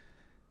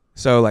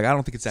 So like, I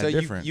don't think it's that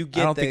different. I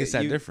don't think it's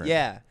that different.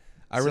 Yeah.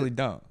 I really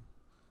don't.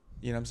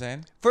 You know what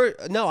I'm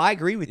saying? No, I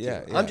agree with you.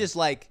 Yeah. I'm just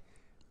like,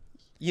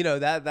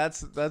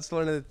 that's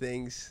one of the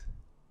things,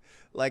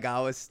 like I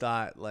always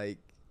thought, like,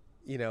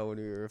 when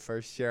we were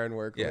first sharing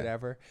work or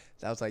whatever,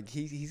 I was like,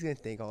 he's gonna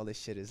think all this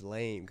shit is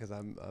lame because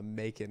I'm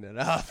making it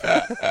up.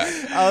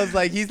 I was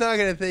like, he's not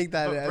gonna think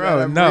that, that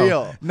I'm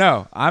real.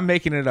 No, I'm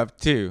making it up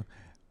too,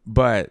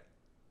 but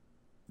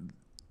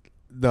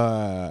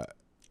the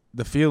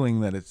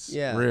feeling that it's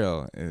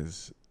real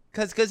is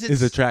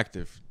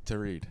attractive to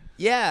read.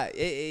 Yeah,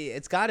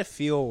 it's got to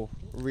feel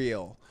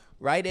real,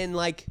 right? And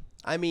like,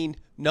 I mean,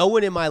 no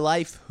one in my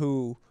life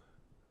who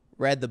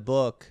read the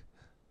book,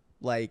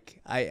 like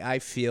I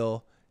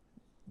feel,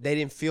 they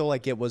didn't feel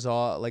like it was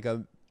all like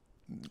all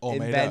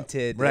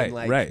invented, right?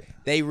 And right.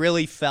 They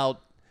really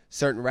felt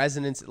certain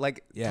resonance,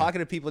 like talking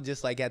to people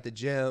just like at the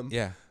gym.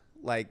 Yeah,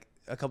 like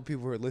a couple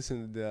people who were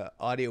listening to the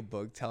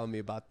audiobook telling me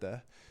about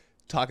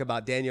talk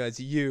about Daniel as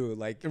you,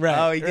 like, he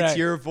gets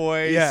your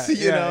voice,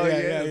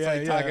 it's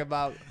like talking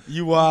about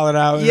you wilding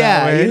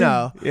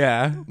out.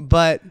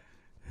 But,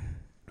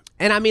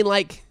 and I mean,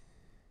 like,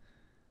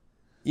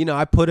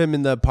 I put him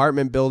in the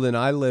apartment building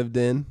I lived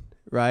in,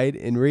 right,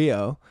 in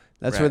Rio.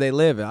 That's where they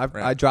live.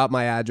 I dropped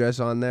my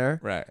address on there,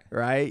 right.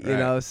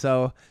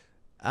 So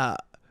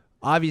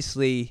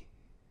obviously,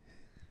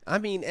 I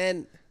mean,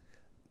 and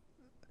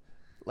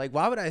like,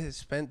 why would I have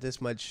spent this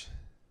much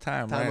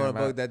time on a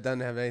book that doesn't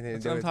have anything to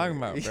do with it? That's what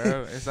I'm talking about,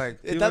 bro. It's like,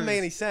 it doesn't make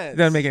any sense. It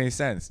doesn't make any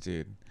sense,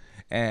 dude.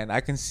 And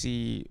I can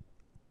see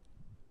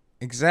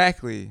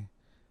exactly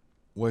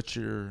what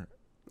you're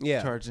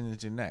charging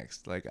into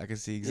next. Like I can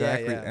see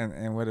exactly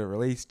and what it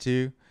relates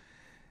to,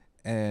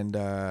 and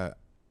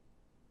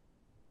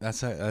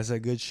that's a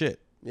good shit.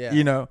 Yeah,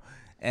 you know.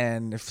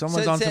 And if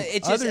someone's on some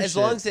it's other just as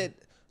shit, long as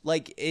it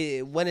like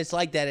when it's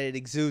like that, it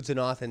exudes an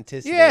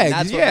authenticity. Yeah, and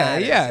that's what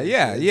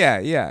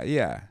matters.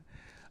 Yeah.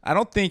 I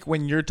don't think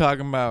when you're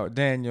talking about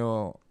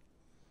Daniel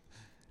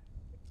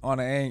on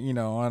a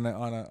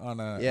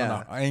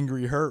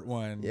angry hurt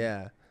one,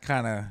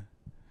 kind of,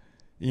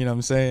 you know what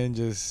I'm saying,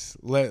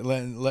 just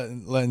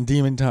letting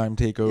demon time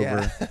take over.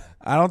 Yeah.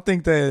 I don't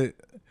think that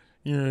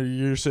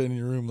you're sitting in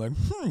your room like,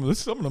 I'm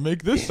gonna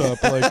make this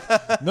up.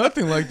 Like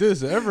nothing like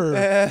this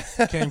ever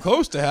came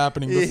close to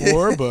happening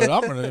before, but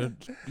I'm gonna,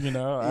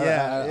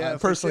 I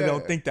personally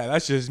don't think that.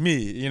 That's just me.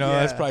 You know,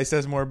 that probably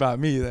says more about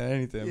me than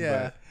anything.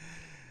 Yeah.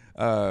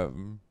 But,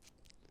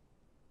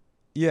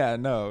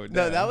 no,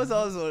 that was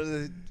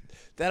also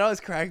that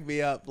always cracked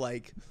me up.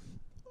 Like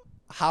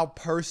how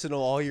personal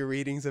all your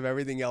readings of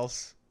everything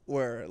else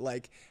were.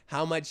 Like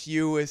how much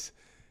you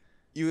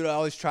would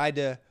always try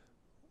to.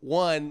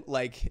 One,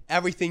 like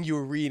everything you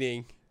were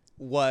reading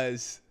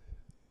was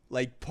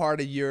like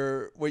part of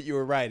what you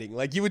were writing.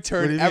 Like you would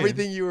turn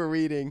everything you were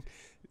reading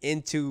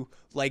into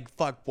like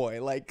fuckboy.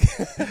 Like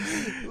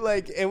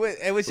like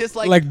it was just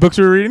like books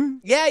you were reading?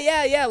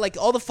 Yeah. Like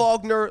all the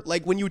Faulkner,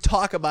 like when you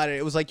talk about it,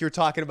 it was like you're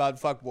talking about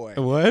fuckboy.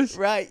 It was?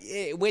 Right.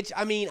 Which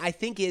I mean I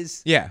think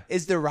is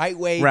the right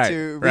way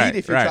to read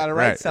if you're trying to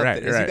write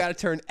something. Is you gotta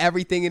turn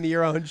everything into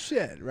your own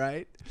shit,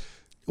 right?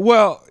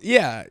 Well,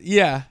 yeah.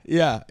 You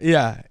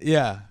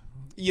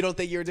don't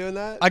think you were doing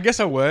that? I guess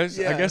I was.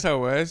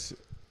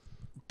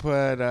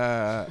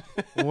 But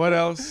what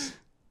else?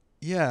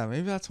 Yeah,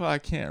 maybe that's why I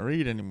can't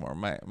read anymore.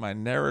 My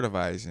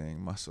narrativizing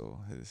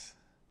muscle has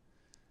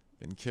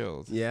been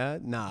killed. Yeah?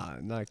 Nah,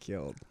 not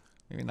killed.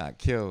 Maybe not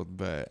killed,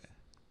 but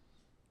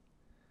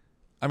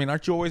I mean,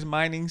 aren't you always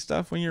mining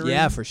stuff when you're reading?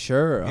 Yeah, for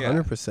sure.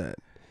 100%.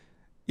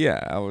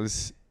 Yeah, I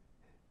was.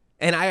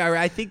 And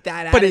I think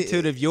that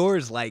attitude of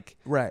yours, like,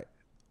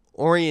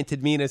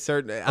 oriented me in a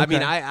certain. Okay. I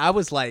mean, I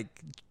was like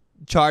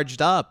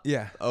charged up.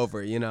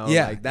 Over,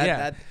 like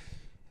that.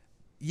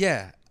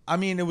 Yeah. I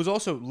mean, it was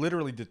also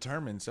literally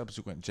determined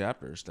subsequent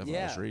chapter stuff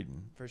I was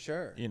reading. For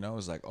sure. It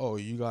was like, oh,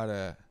 you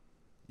gotta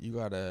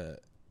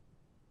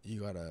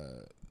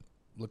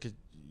look at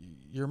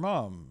your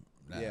mom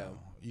now. Yeah.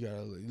 You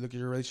gotta look at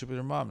your relationship with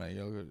your mom now.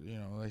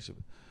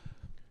 Relationship.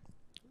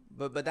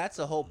 But that's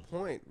the whole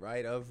point,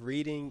 right? Of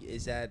reading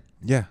is that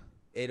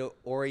it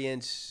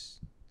orients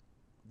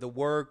the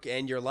work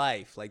and your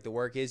life. Like the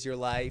work is your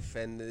life,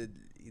 and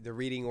the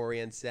reading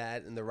orients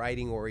that, and the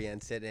writing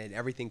orients it, and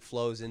everything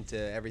flows into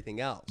everything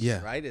else.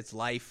 Yeah. Right? It's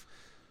life,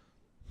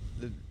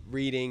 the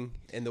reading,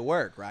 and the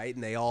work, right?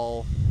 And they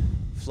all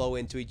flow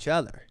into each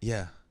other.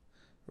 Yeah.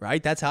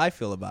 Right? That's how I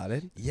feel about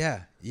it.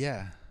 Yeah.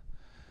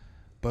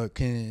 But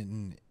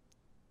can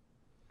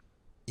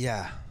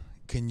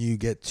you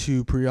get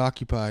too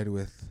preoccupied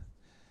with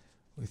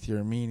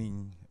your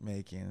meaning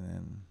making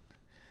and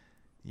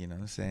you know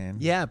what I'm saying?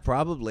 Yeah,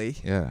 probably.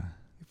 Yeah.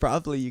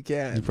 Probably you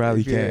can. You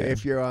probably can.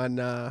 If you're on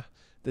the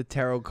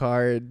tarot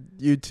card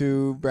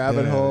YouTube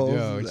rabbit hole.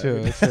 Yo,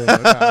 chill.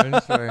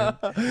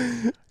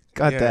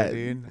 Got that.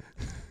 Dude.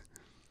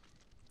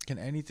 Can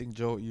anything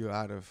jolt you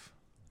out of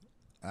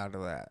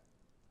that?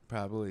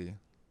 Probably.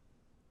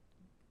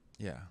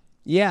 Yeah.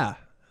 Yeah,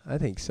 I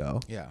think so.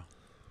 Yeah.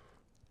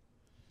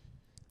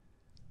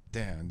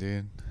 Damn,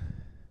 dude.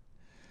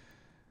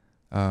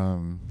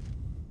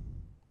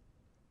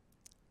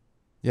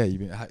 Yeah,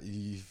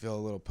 you feel a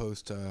little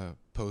post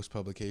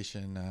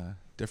publication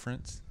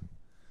difference?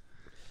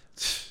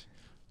 Is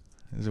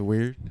it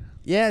weird?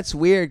 Yeah, it's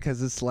weird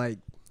because it's like.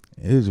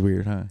 It is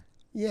weird, huh?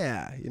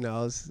 Yeah, I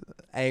was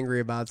angry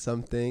about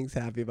some things,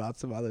 happy about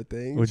some other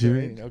things. What do you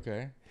mean?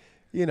 Okay.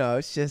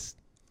 It's just.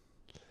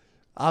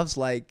 I was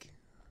like.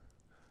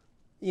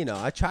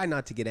 I try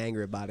not to get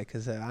angry about it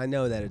because I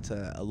know that it's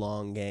a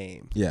long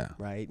game. Yeah.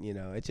 Right?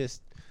 It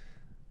just.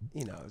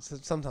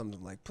 Sometimes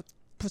I'm like,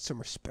 put some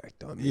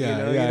respect on me. Yeah,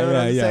 you know what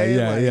I'm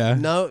saying? Yeah.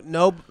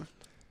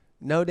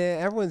 No,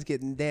 damn, everyone's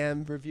getting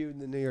damn reviewed in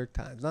the New York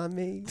Times, not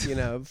me.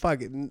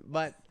 Fuck it.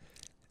 But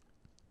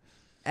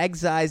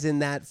excising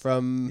that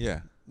from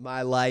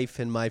my life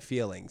and my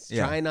feelings.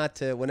 Yeah. Try not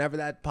to, whenever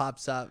that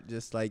pops up,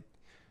 just like,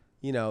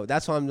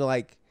 that's why I'm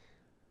like,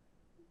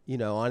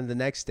 on to the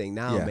next thing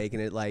now, making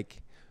it like,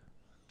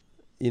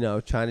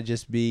 trying to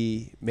just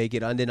make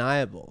it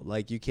undeniable.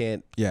 Like you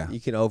can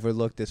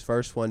overlook this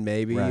first one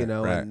maybe, right,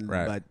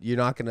 but you're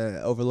not going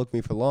to overlook me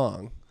for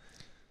long.